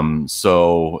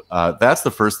 So that's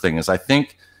the first thing. Is I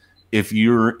think if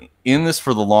you're in this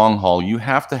for the long haul, you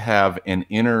have to have an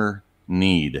inner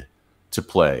need to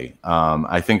play.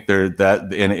 I think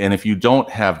and if you don't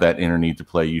have that inner need to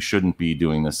play, you shouldn't be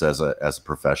doing this as a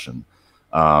profession.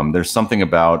 There's something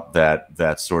about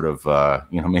that sort of,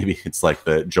 you know, maybe it's like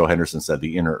Joe Henderson said,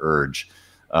 the inner urge.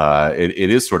 It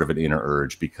is sort of an inner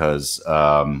urge because,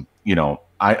 you know,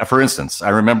 for instance, I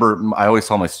remember I always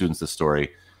tell my students this story.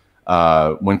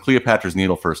 When Cleopatra's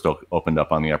Needle first opened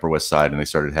up on the Upper West Side and they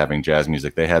started having jazz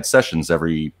music, they had sessions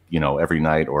every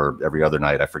night or every other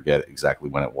night. I forget exactly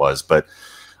when it was, but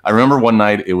I remember one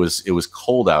night it was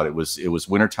cold out. It was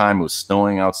wintertime. It was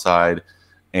snowing outside.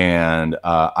 And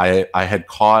I had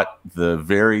caught the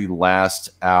very last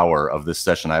hour of this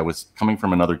session. I was coming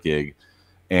from another gig,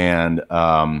 and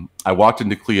I walked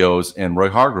into Cleo's, and Roy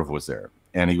Hargrove was there,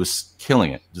 and he was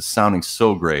killing it, just sounding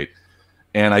so great.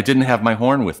 And I didn't have my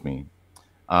horn with me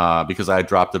because I had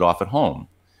dropped it off at home.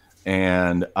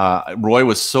 And Roy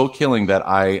was so killing that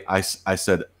I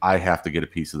said, I have to get a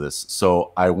piece of this.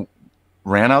 So I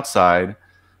ran outside.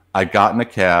 I got in a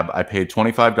cab. I paid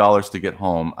 $25 to get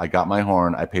home. I got my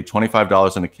horn. I paid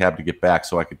 $25 in a cab to get back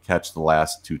so I could catch the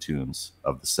last 2 tunes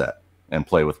of the set and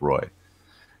play with Roy.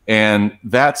 And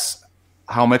that's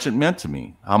how much it meant to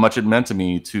me. How much it meant to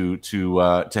me to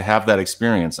have that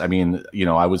experience. I mean, you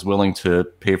know, I was willing to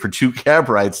pay for 2 cab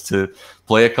rides to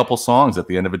play a couple songs at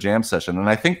the end of a jam session. And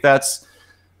I think that's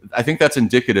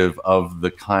indicative of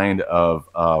the kind of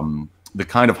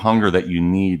hunger that you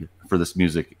need for this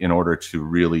music in order to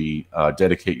really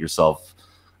dedicate yourself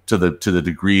to the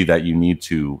degree that you need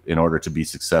to in order to be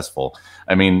successful.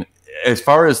 I mean, as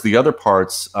far as the other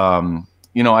parts,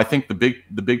 you know, I think the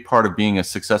big part of being a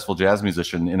successful jazz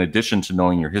musician, in addition to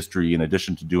knowing your history, in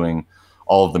addition to doing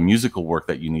all of the musical work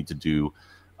that you need to do,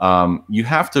 you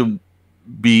have to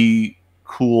be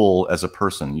cool as a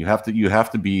person. You have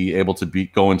to be able to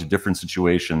go into different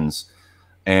situations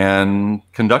and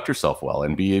conduct yourself well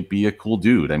and be a cool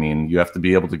dude. I mean, you have to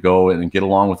be able to go and get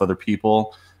along with other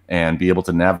people and be able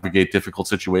to navigate difficult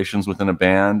situations within a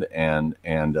band. And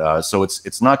so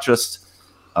it's not just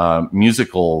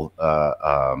musical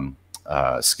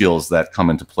skills that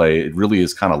come into play. It really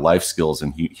is kind of life skills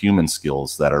and human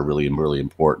skills that are really, really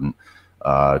important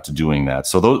to doing that.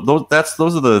 So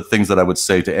those are the things that I would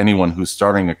say to anyone who's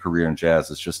starting a career in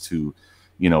jazz, is just to,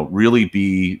 you know,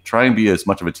 really try and be as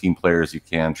much of a team player as you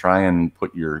can. Try and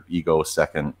put your ego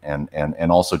second,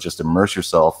 and also just immerse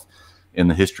yourself in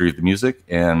the history of the music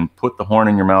and put the horn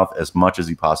in your mouth as much as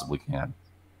you possibly can.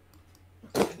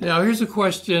 Now, here's a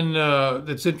question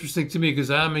that's interesting to me,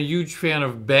 because I'm a huge fan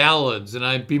of ballads, and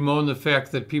I bemoan the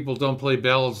fact that people don't play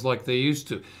ballads like they used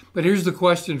to. But here's the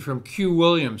question from Q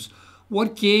Williams.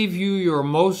 What gave you your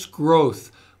most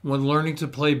growth when learning to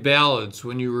play ballads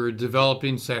when you were a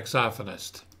developing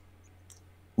saxophonist?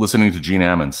 Listening to Gene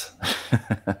Ammons.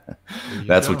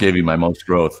 That's what gave me my most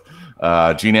growth.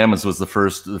 Gene Ammons was the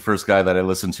first guy that I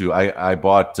listened to. I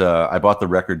bought the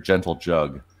record Gentle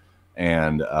Jug,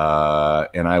 and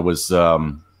I was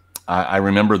I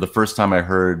remember the first time I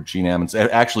heard Gene Ammons.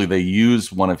 Actually, they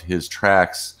used one of his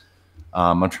tracks.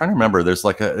 I'm trying to remember.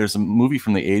 There's a movie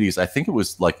from the '80s. I think it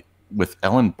was like with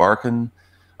Ellen Barkin.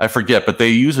 I forget, but they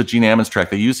use a Gene Ammons track.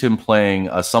 They use him playing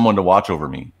 "Someone to Watch Over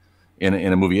Me" in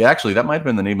a movie. Actually, that might have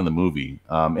been the name of the movie.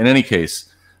 In any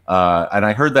case, and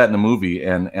I heard that in the movie,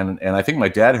 and I think my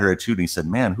dad heard it too, and he said,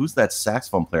 "Man, who's that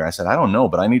saxophone player?" I said, "I don't know,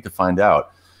 but I need to find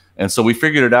out." And so we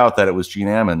figured it out that it was Gene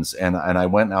Ammons, and I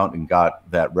went out and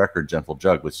got that record, Gentle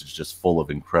Jug, which is just full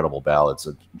of incredible ballads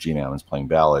of Gene Ammons playing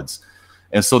ballads.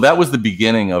 And so that was the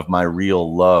beginning of my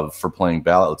real love for playing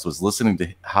ballads, was listening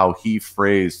to how he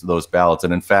phrased those ballads.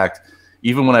 And in fact,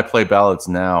 even when I play ballads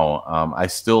now, I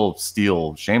still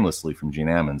steal shamelessly from Gene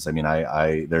Ammons. I mean,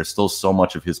 there's still so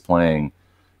much of his playing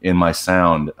in my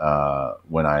sound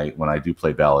when I do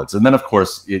play ballads. And then, of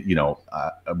course,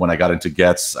 when I got into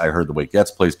Getz, I heard the way Getz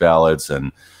plays ballads,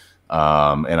 and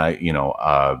all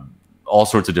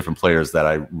sorts of different players that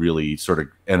I really sort of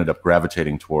ended up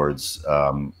gravitating towards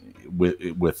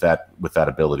with that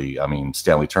ability. I mean,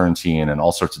 Stanley Turrentine and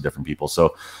all sorts of different people.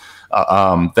 So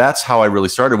that's how I really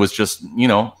started, was just,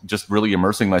 just really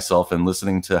immersing myself and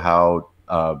listening to how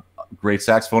great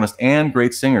saxophonists and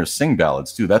great singers sing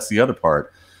ballads too. That's the other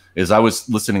part, is I was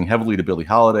listening heavily to Billie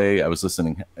Holiday. I was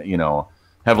listening,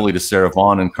 heavily to Sarah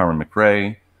Vaughan and Carmen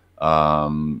McRae,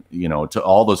 to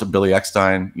all those, Billy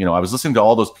Eckstein. I was listening to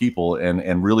all those people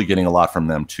and really getting a lot from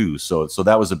them too. So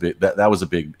that was a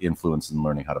big influence in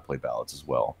learning how to play ballads as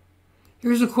well.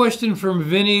 Here's a question from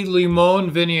Vinny Limon.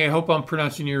 Vinny, I hope I'm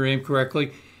pronouncing your name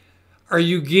correctly. Are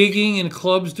you gigging in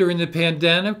clubs during the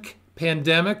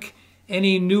pandemic?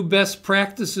 Any new best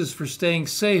practices for staying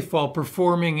safe while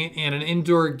performing in an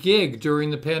indoor gig during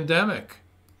the pandemic?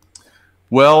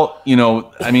 Well,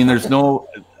 I mean,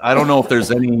 I don't know if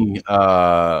there's any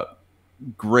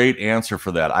great answer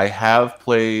for that. I have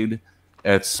played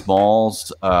at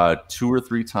Smalls 2 or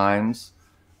 3 times.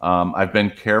 I've been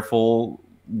careful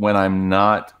when I'm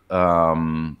not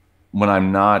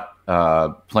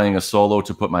playing a solo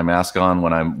to put my mask on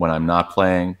when I'm not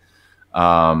playing.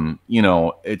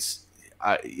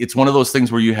 It's one of those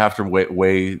things where you have to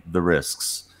weigh the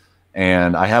risks.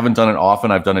 And I haven't done it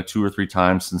often. I've done it 2 or 3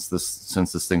 times since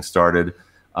this thing started.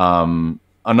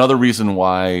 Another reason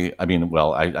why,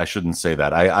 I shouldn't say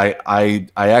that. I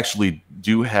actually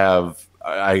do have,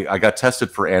 I got tested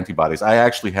for antibodies. I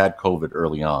actually had COVID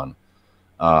early on,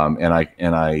 and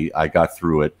I got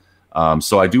through it.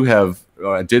 So I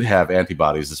did have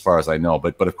antibodies as far as I know,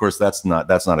 but of course that's not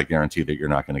a guarantee that you're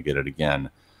not going to get it again.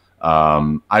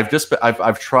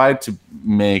 I've tried to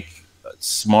make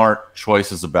smart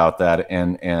choices about that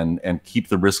and keep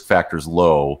the risk factors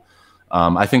low.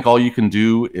 I think all you can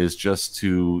do is just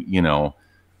to,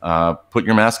 put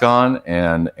your mask on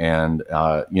and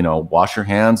wash your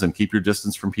hands and keep your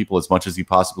distance from people as much as you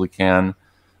possibly can.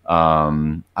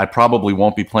 I probably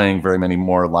won't be playing very many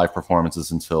more live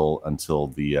performances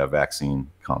until the vaccine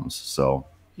comes. So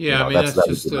yeah, that's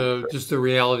just the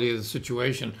reality of the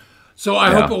situation. So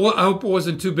I hope it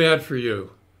wasn't too bad for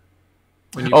you.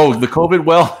 The COVID?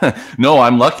 Well, no,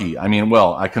 I'm lucky.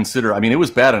 It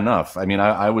was bad enough.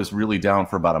 I was really down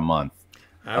for about a month.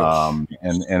 And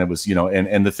it was,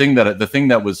 and the thing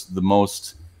that was the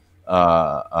most,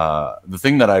 the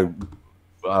thing that I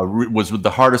was the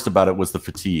hardest about it was the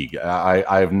fatigue.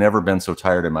 I have never been so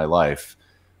tired in my life.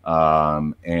 I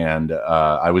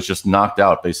was just knocked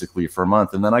out basically for a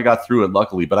month, and then I got through it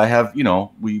luckily. But I have,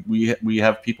 we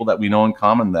have people that we know in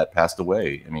common that passed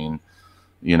away.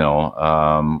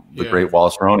 The great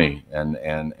Wallace Roney and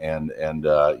and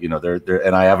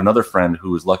I have another friend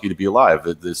who is lucky to be alive.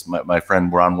 My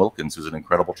friend Ron Wilkins, who's an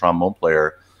incredible trombone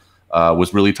player,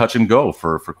 was really touch and go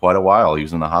for quite a while. He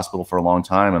was in the hospital for a long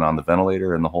time and on the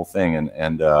ventilator and the whole thing.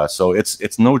 So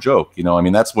it's no joke.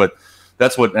 That's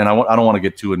what, and I don't want to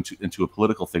get too into a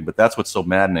political thing, but that's what's so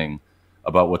maddening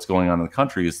about what's going on in the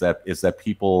country is that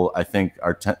people, I think,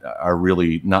 are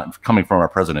really not coming from our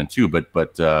president too,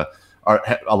 but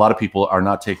a lot of people are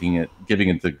not giving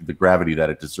it the gravity that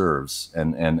it deserves,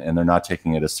 and they're not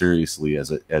taking it as seriously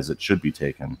as it should be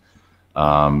taken,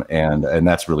 and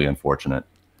that's really unfortunate.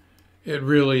 It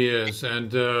really is,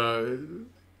 and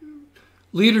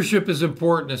leadership is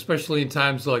important, especially in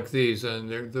times like these.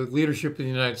 And the leadership in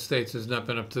the United States has not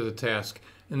been up to the task,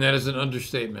 and that is an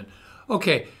understatement.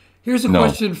 Okay, here's a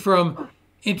question from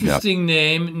interesting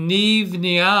name Neve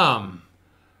Niam.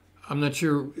 I'm not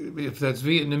sure if that's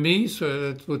Vietnamese,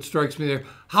 so that's what strikes me there.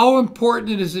 How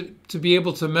important is it to be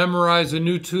able to memorize a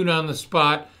new tune on the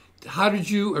spot? How did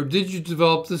you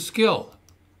develop the skill?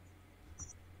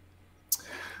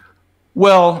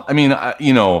 Well, I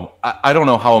don't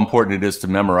know how important it is to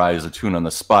memorize a tune on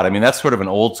the spot. That's sort of an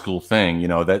old school thing,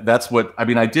 that's what,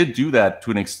 I did do that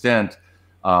to an extent,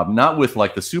 not with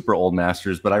like the super old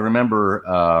masters, but I remember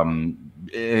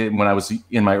when I was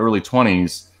in my early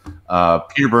 20s,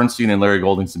 Peter Bernstein and Larry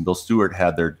Goldings and Bill Stewart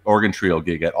had their organ trio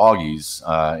gig at Augie's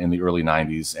in the early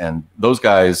 90s. And those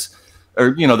guys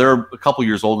are, they're a couple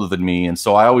years older than me. And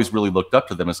so I always really looked up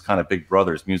to them as kind of big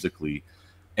brothers musically.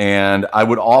 And I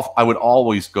would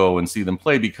always go and see them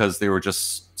play because they were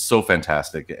just so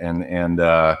fantastic. And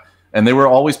they were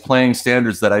always playing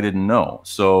standards that I didn't know.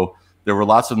 So there were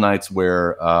lots of nights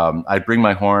where I'd bring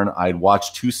my horn, I'd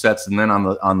watch 2 sets, and then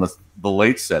on the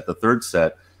late set, the 3rd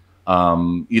set,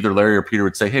 either Larry or Peter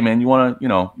would say, "Hey man, you want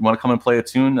to come and play a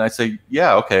tune?" And I'd say,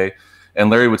 "Yeah, okay." And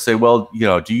Larry would say, "Well,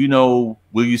 do you know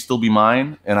Will You Still Be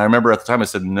Mine?" And I remember at the time I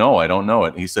said, "No, I don't know it."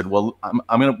 And he said, "Well,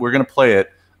 we're gonna play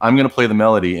it. I'm gonna play the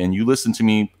melody, and you listen to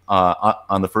me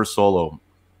on the first solo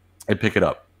and pick it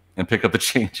up." and pick up the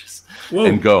changes Whoa.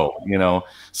 and go, you know.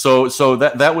 So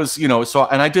that was, you know, so,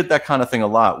 and I did that kind of thing a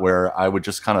lot, where I would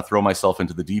just kind of throw myself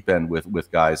into the deep end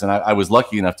with guys. And I was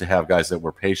lucky enough to have guys that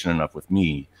were patient enough with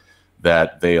me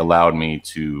that they allowed me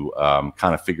to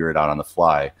kind of figure it out on the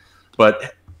fly.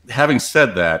 But having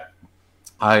said that,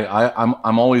 I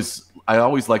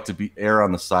always like to err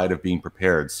on the side of being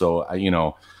prepared. So you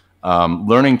know,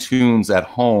 learning tunes at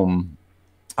home,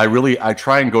 I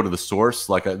try and go to the source.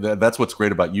 Like that's what's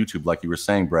great about YouTube, like you were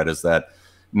saying, Brett, is that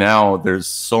now there's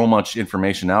so much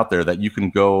information out there that you can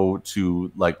go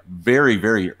to like very,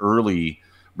 very early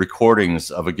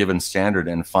recordings of a given standard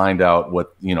and find out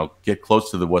what, you know, get close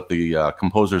to what the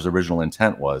composer's original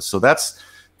intent was. So that's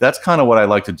kind of what I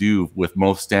like to do with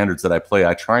most standards that I play.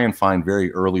 I try and find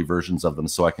very early versions of them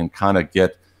so I can kind of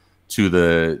get to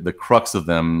the crux of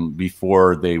them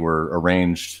before they were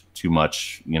arranged too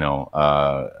much, you know,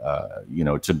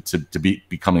 to be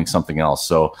becoming something else.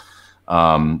 So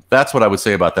that's what I would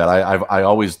say about that. I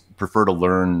always prefer to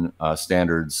learn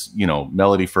standards, you know,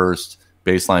 melody first,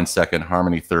 bass line second,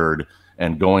 harmony third,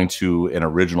 and going to an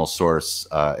original source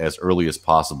as early as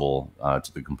possible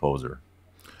to the composer.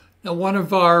 Now, one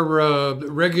of our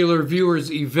regular viewers,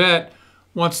 Yvette,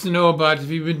 wants to know about if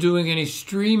you've been doing any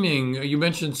streaming. You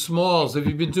mentioned Smalls. Have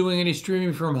you been doing any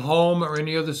streaming from home or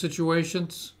any other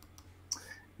situations?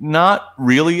 Not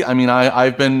really. I mean,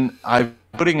 I've been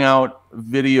putting out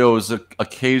videos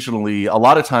occasionally. A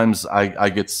lot of times I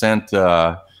get sent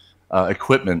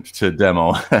equipment to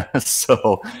demo.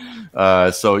 So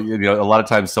you know, a lot of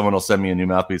times someone will send me a new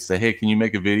mouthpiece, say, hey, can you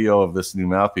make a video of this new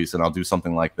mouthpiece? And I'll do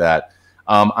something like that.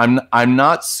 I'm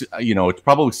not, you know, it's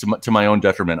probably to my own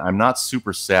detriment. I'm not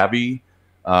super savvy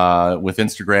with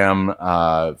Instagram.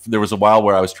 There was a while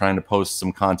where I was trying to post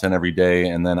some content every day,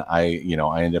 and then I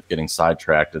ended up getting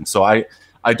sidetracked. And so I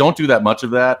don't do that much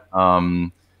of that.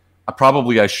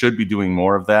 I should be doing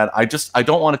more of that. I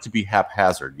don't want it to be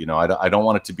haphazard. You know, I don't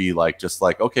want it to be like, just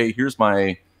like, okay, here's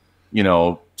my, you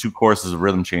know, 2 courses of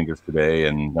rhythm changes today,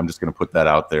 and I'm just going to put that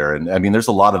out there. And I mean, there's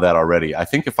a lot of that already. I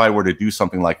think if I were to do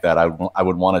something like that, I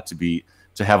would want it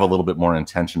to have a little bit more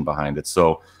intention behind it.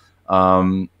 So,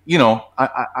 you know,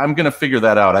 I'm going to figure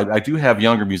that out. I do have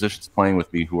younger musicians playing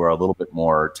with me who are a little bit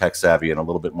more tech savvy and a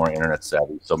little bit more internet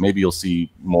savvy. So maybe you'll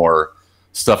see more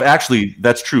stuff. Actually,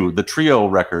 that's true. The trio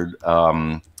record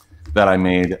that I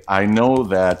made, I know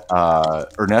that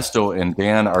Ernesto and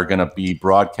Dan are going to be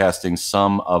broadcasting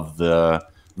some of the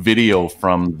video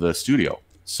from the studio.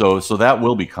 So that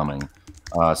will be coming.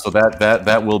 So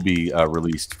that will be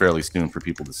released fairly soon for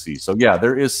people to see. So yeah,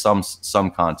 there is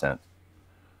some content.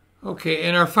 Okay,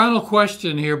 and our final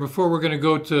question here before we're going to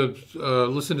go to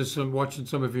listen to watching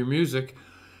some of your music.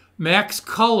 Max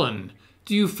Cullen,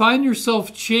 do you find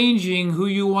yourself changing who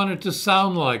you want it to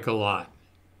sound like a lot?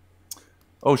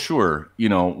 Oh, sure. You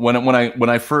know, when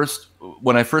I first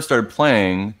started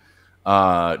playing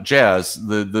jazz,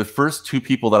 the first 2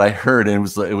 people that I heard, and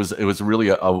it was really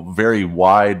a very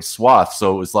wide swath.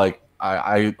 So it was like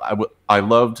I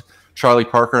loved Charlie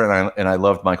Parker and I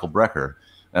loved Michael Brecker.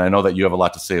 And I know that you have a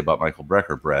lot to say about Michael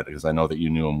Brecker, Brett, because I know that you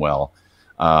knew him well.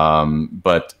 And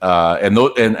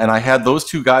I had those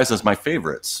 2 guys as my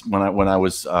favorites when I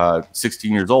was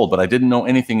 16 years old, but I didn't know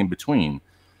anything in between.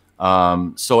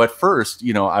 So at first,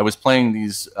 you know, I was playing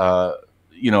these,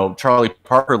 you know, Charlie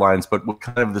Parker lines, but with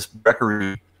kind of this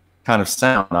Breckery kind of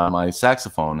sound on my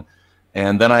saxophone.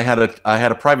 And then I had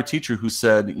a private teacher who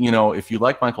said, you know, if you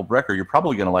like Michael Brecker, you're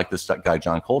probably going to like this guy,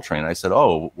 John Coltrane. I said,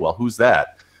 oh, well, who's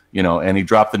that? You know, and he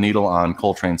dropped the needle on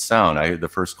Coltrane's sound. The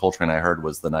first Coltrane I heard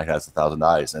was The Night Has 1,000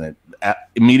 Eyes, and it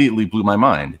immediately blew my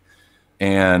mind.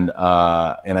 And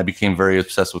I became very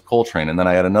obsessed with Coltrane. And then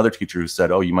I had another teacher who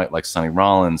said, oh, you might like Sonny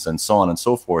Rollins, and so on and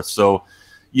so forth. So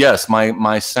yes,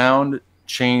 my sound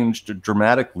changed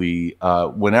dramatically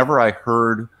whenever I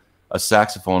heard a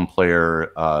saxophone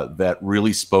player that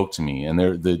really spoke to me. And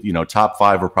the top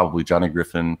 5 were probably Johnny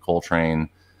Griffin, Coltrane,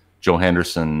 Joe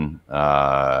Henderson,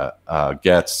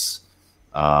 Getz,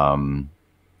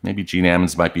 maybe Gene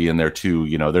Ammons might be in there too.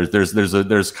 You know,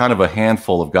 there's kind of a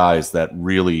handful of guys that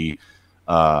really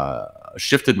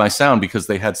shifted my sound because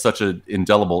they had such an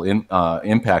indelible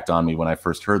impact on me when I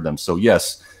first heard them. So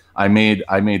yes, I made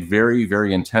very,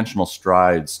 very intentional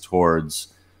strides towards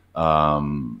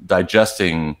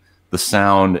digesting the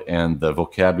sound and the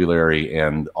vocabulary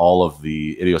and all of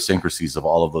the idiosyncrasies of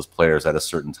all of those players at a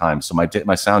certain time. So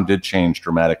my sound did change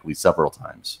dramatically several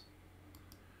times.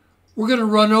 We're going to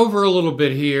run over a little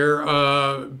bit here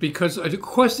because a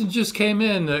question just came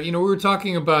in. You know, we were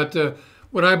talking about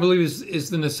what I believe is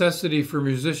the necessity for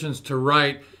musicians to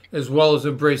write as well as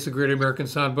embrace the Great American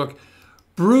Songbook.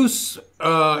 Bruce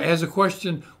has a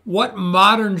question. What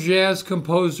modern jazz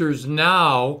composers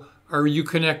now are you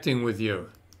connecting with you?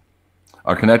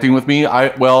 Are connecting with me?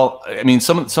 Well, I mean,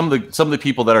 some of the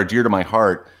people that are dear to my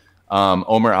heart.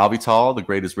 Omer Avital, the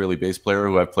great Israeli bass player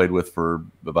who I've played with for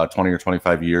about 20 or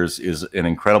 25 years, is an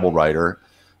incredible writer.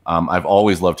 I've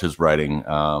always loved his writing.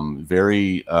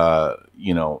 Very,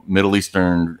 Middle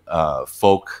Eastern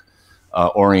folk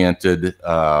oriented.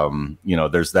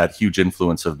 There's that huge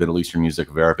influence of Middle Eastern music,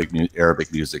 of Arabic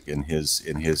music in his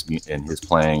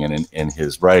playing and in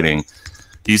his writing.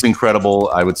 He's incredible.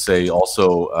 I would say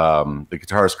also the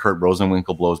guitarist Kurt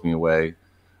Rosenwinkel blows me away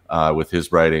with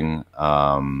his writing.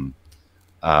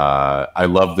 I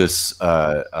love this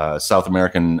South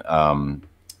American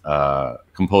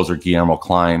composer Guillermo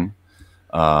Klein.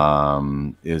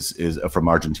 Is from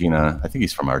Argentina. I think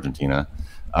he's from Argentina.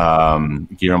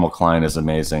 Guillermo Klein is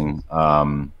amazing.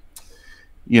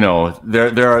 There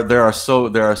are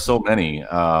so many.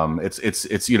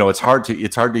 It's hard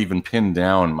to even pin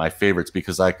down my favorites,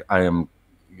 because I am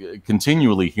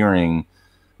continually hearing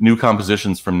new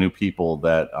compositions from new people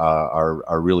that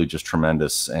are really just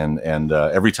tremendous. And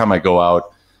every time I go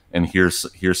out and hear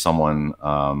someone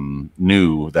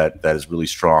new that is really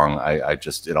strong,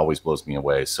 it always blows me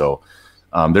away. So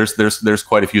there's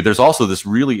quite a few. There's also this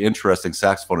really interesting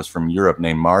saxophonist from Europe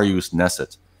named Marius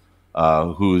Nesset,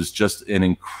 who's just an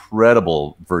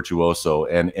incredible virtuoso,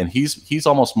 and he's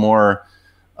almost more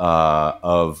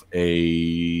of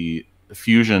a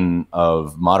fusion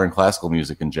of modern classical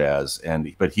music and jazz,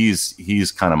 but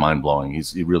he's kind of mind-blowing.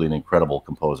 He's really an incredible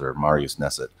composer, Marius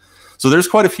Nesset. So there's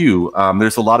quite a few.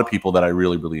 There's a lot of people that I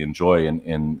really enjoy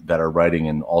and that are writing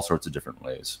in all sorts of different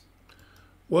ways.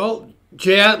 Well,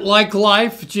 jazz, like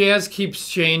life, jazz keeps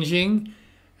changing,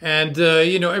 and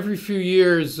every few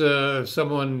years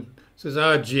someone says,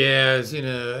 "Oh, jazz,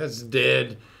 that's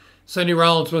dead." Sonny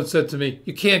Rollins once said to me,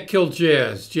 "You can't kill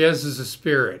jazz. Jazz is a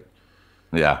spirit."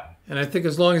 Yeah. And I think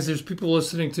as long as there's people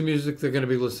listening to music, they're going to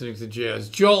be listening to jazz.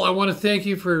 Joel, I want to thank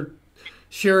you for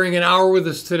sharing an hour with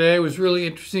us today. It was really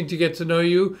interesting to get to know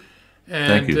you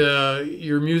and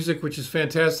your music, which is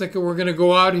fantastic. And we're going to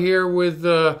go out here with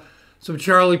some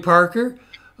Charlie Parker.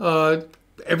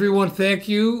 Everyone, thank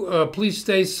you. Please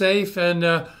stay safe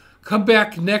and come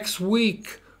back next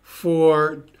week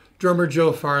for drummer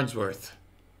Joe Farnsworth.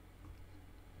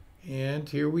 And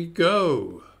here we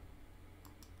go.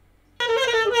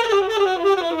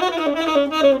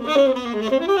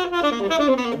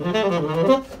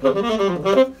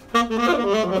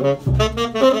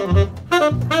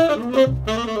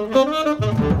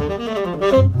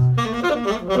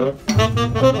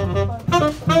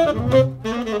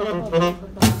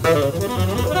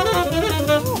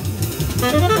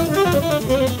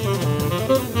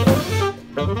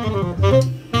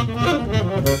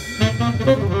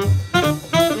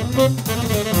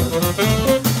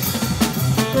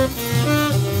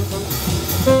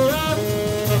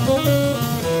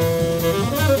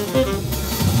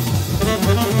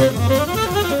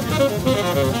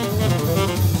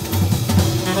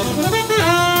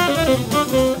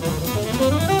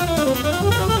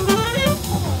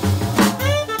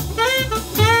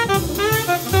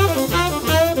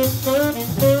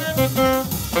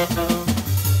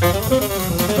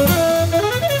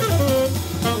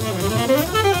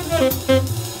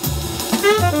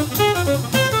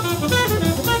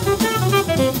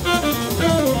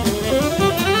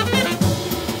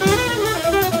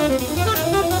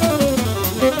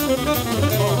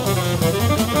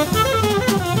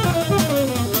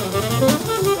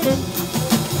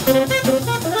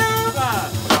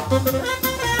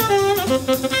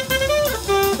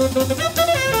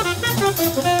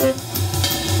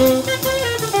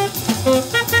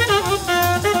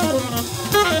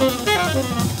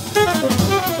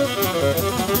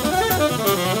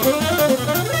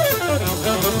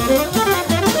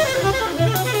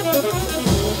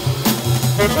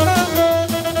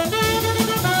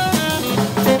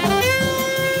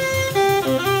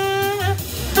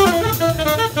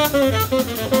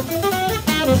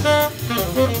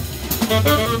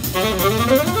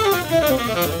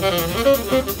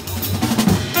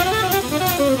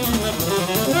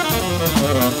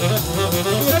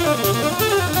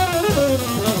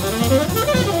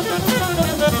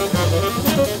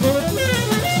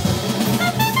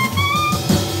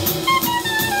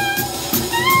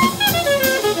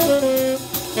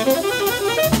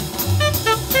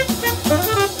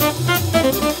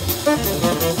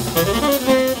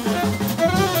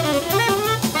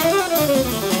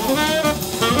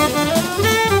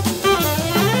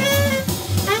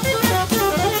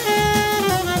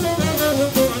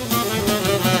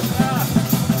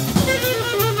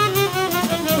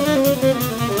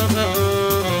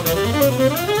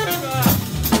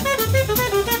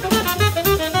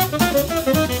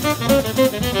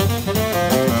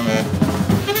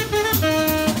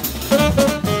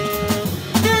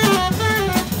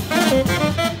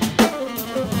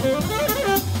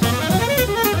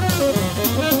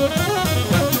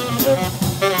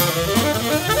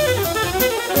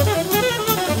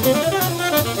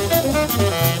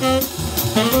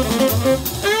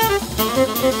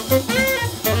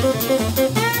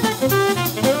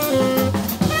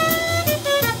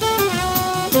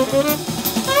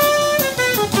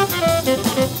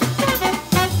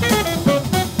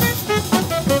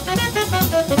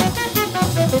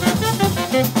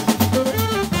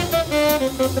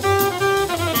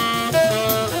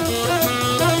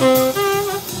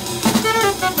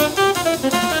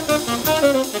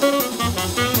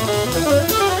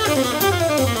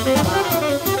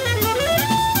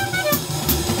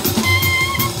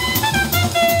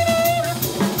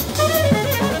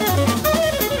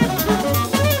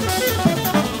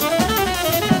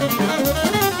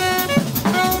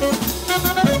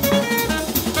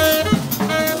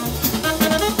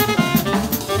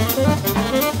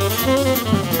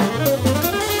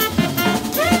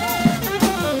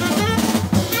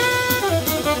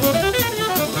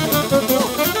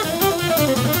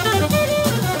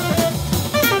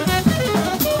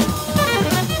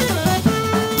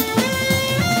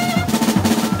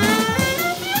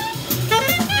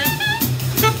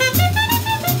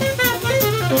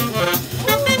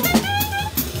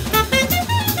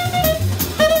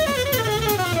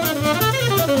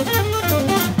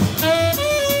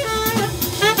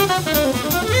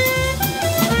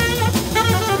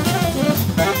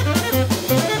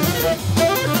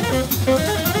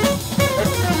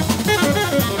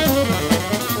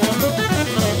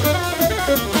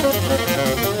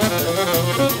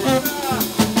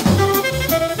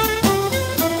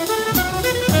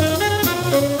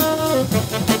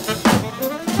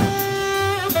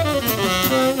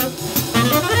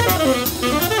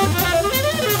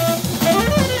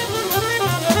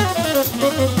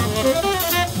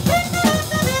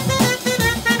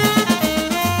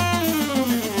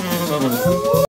 coming.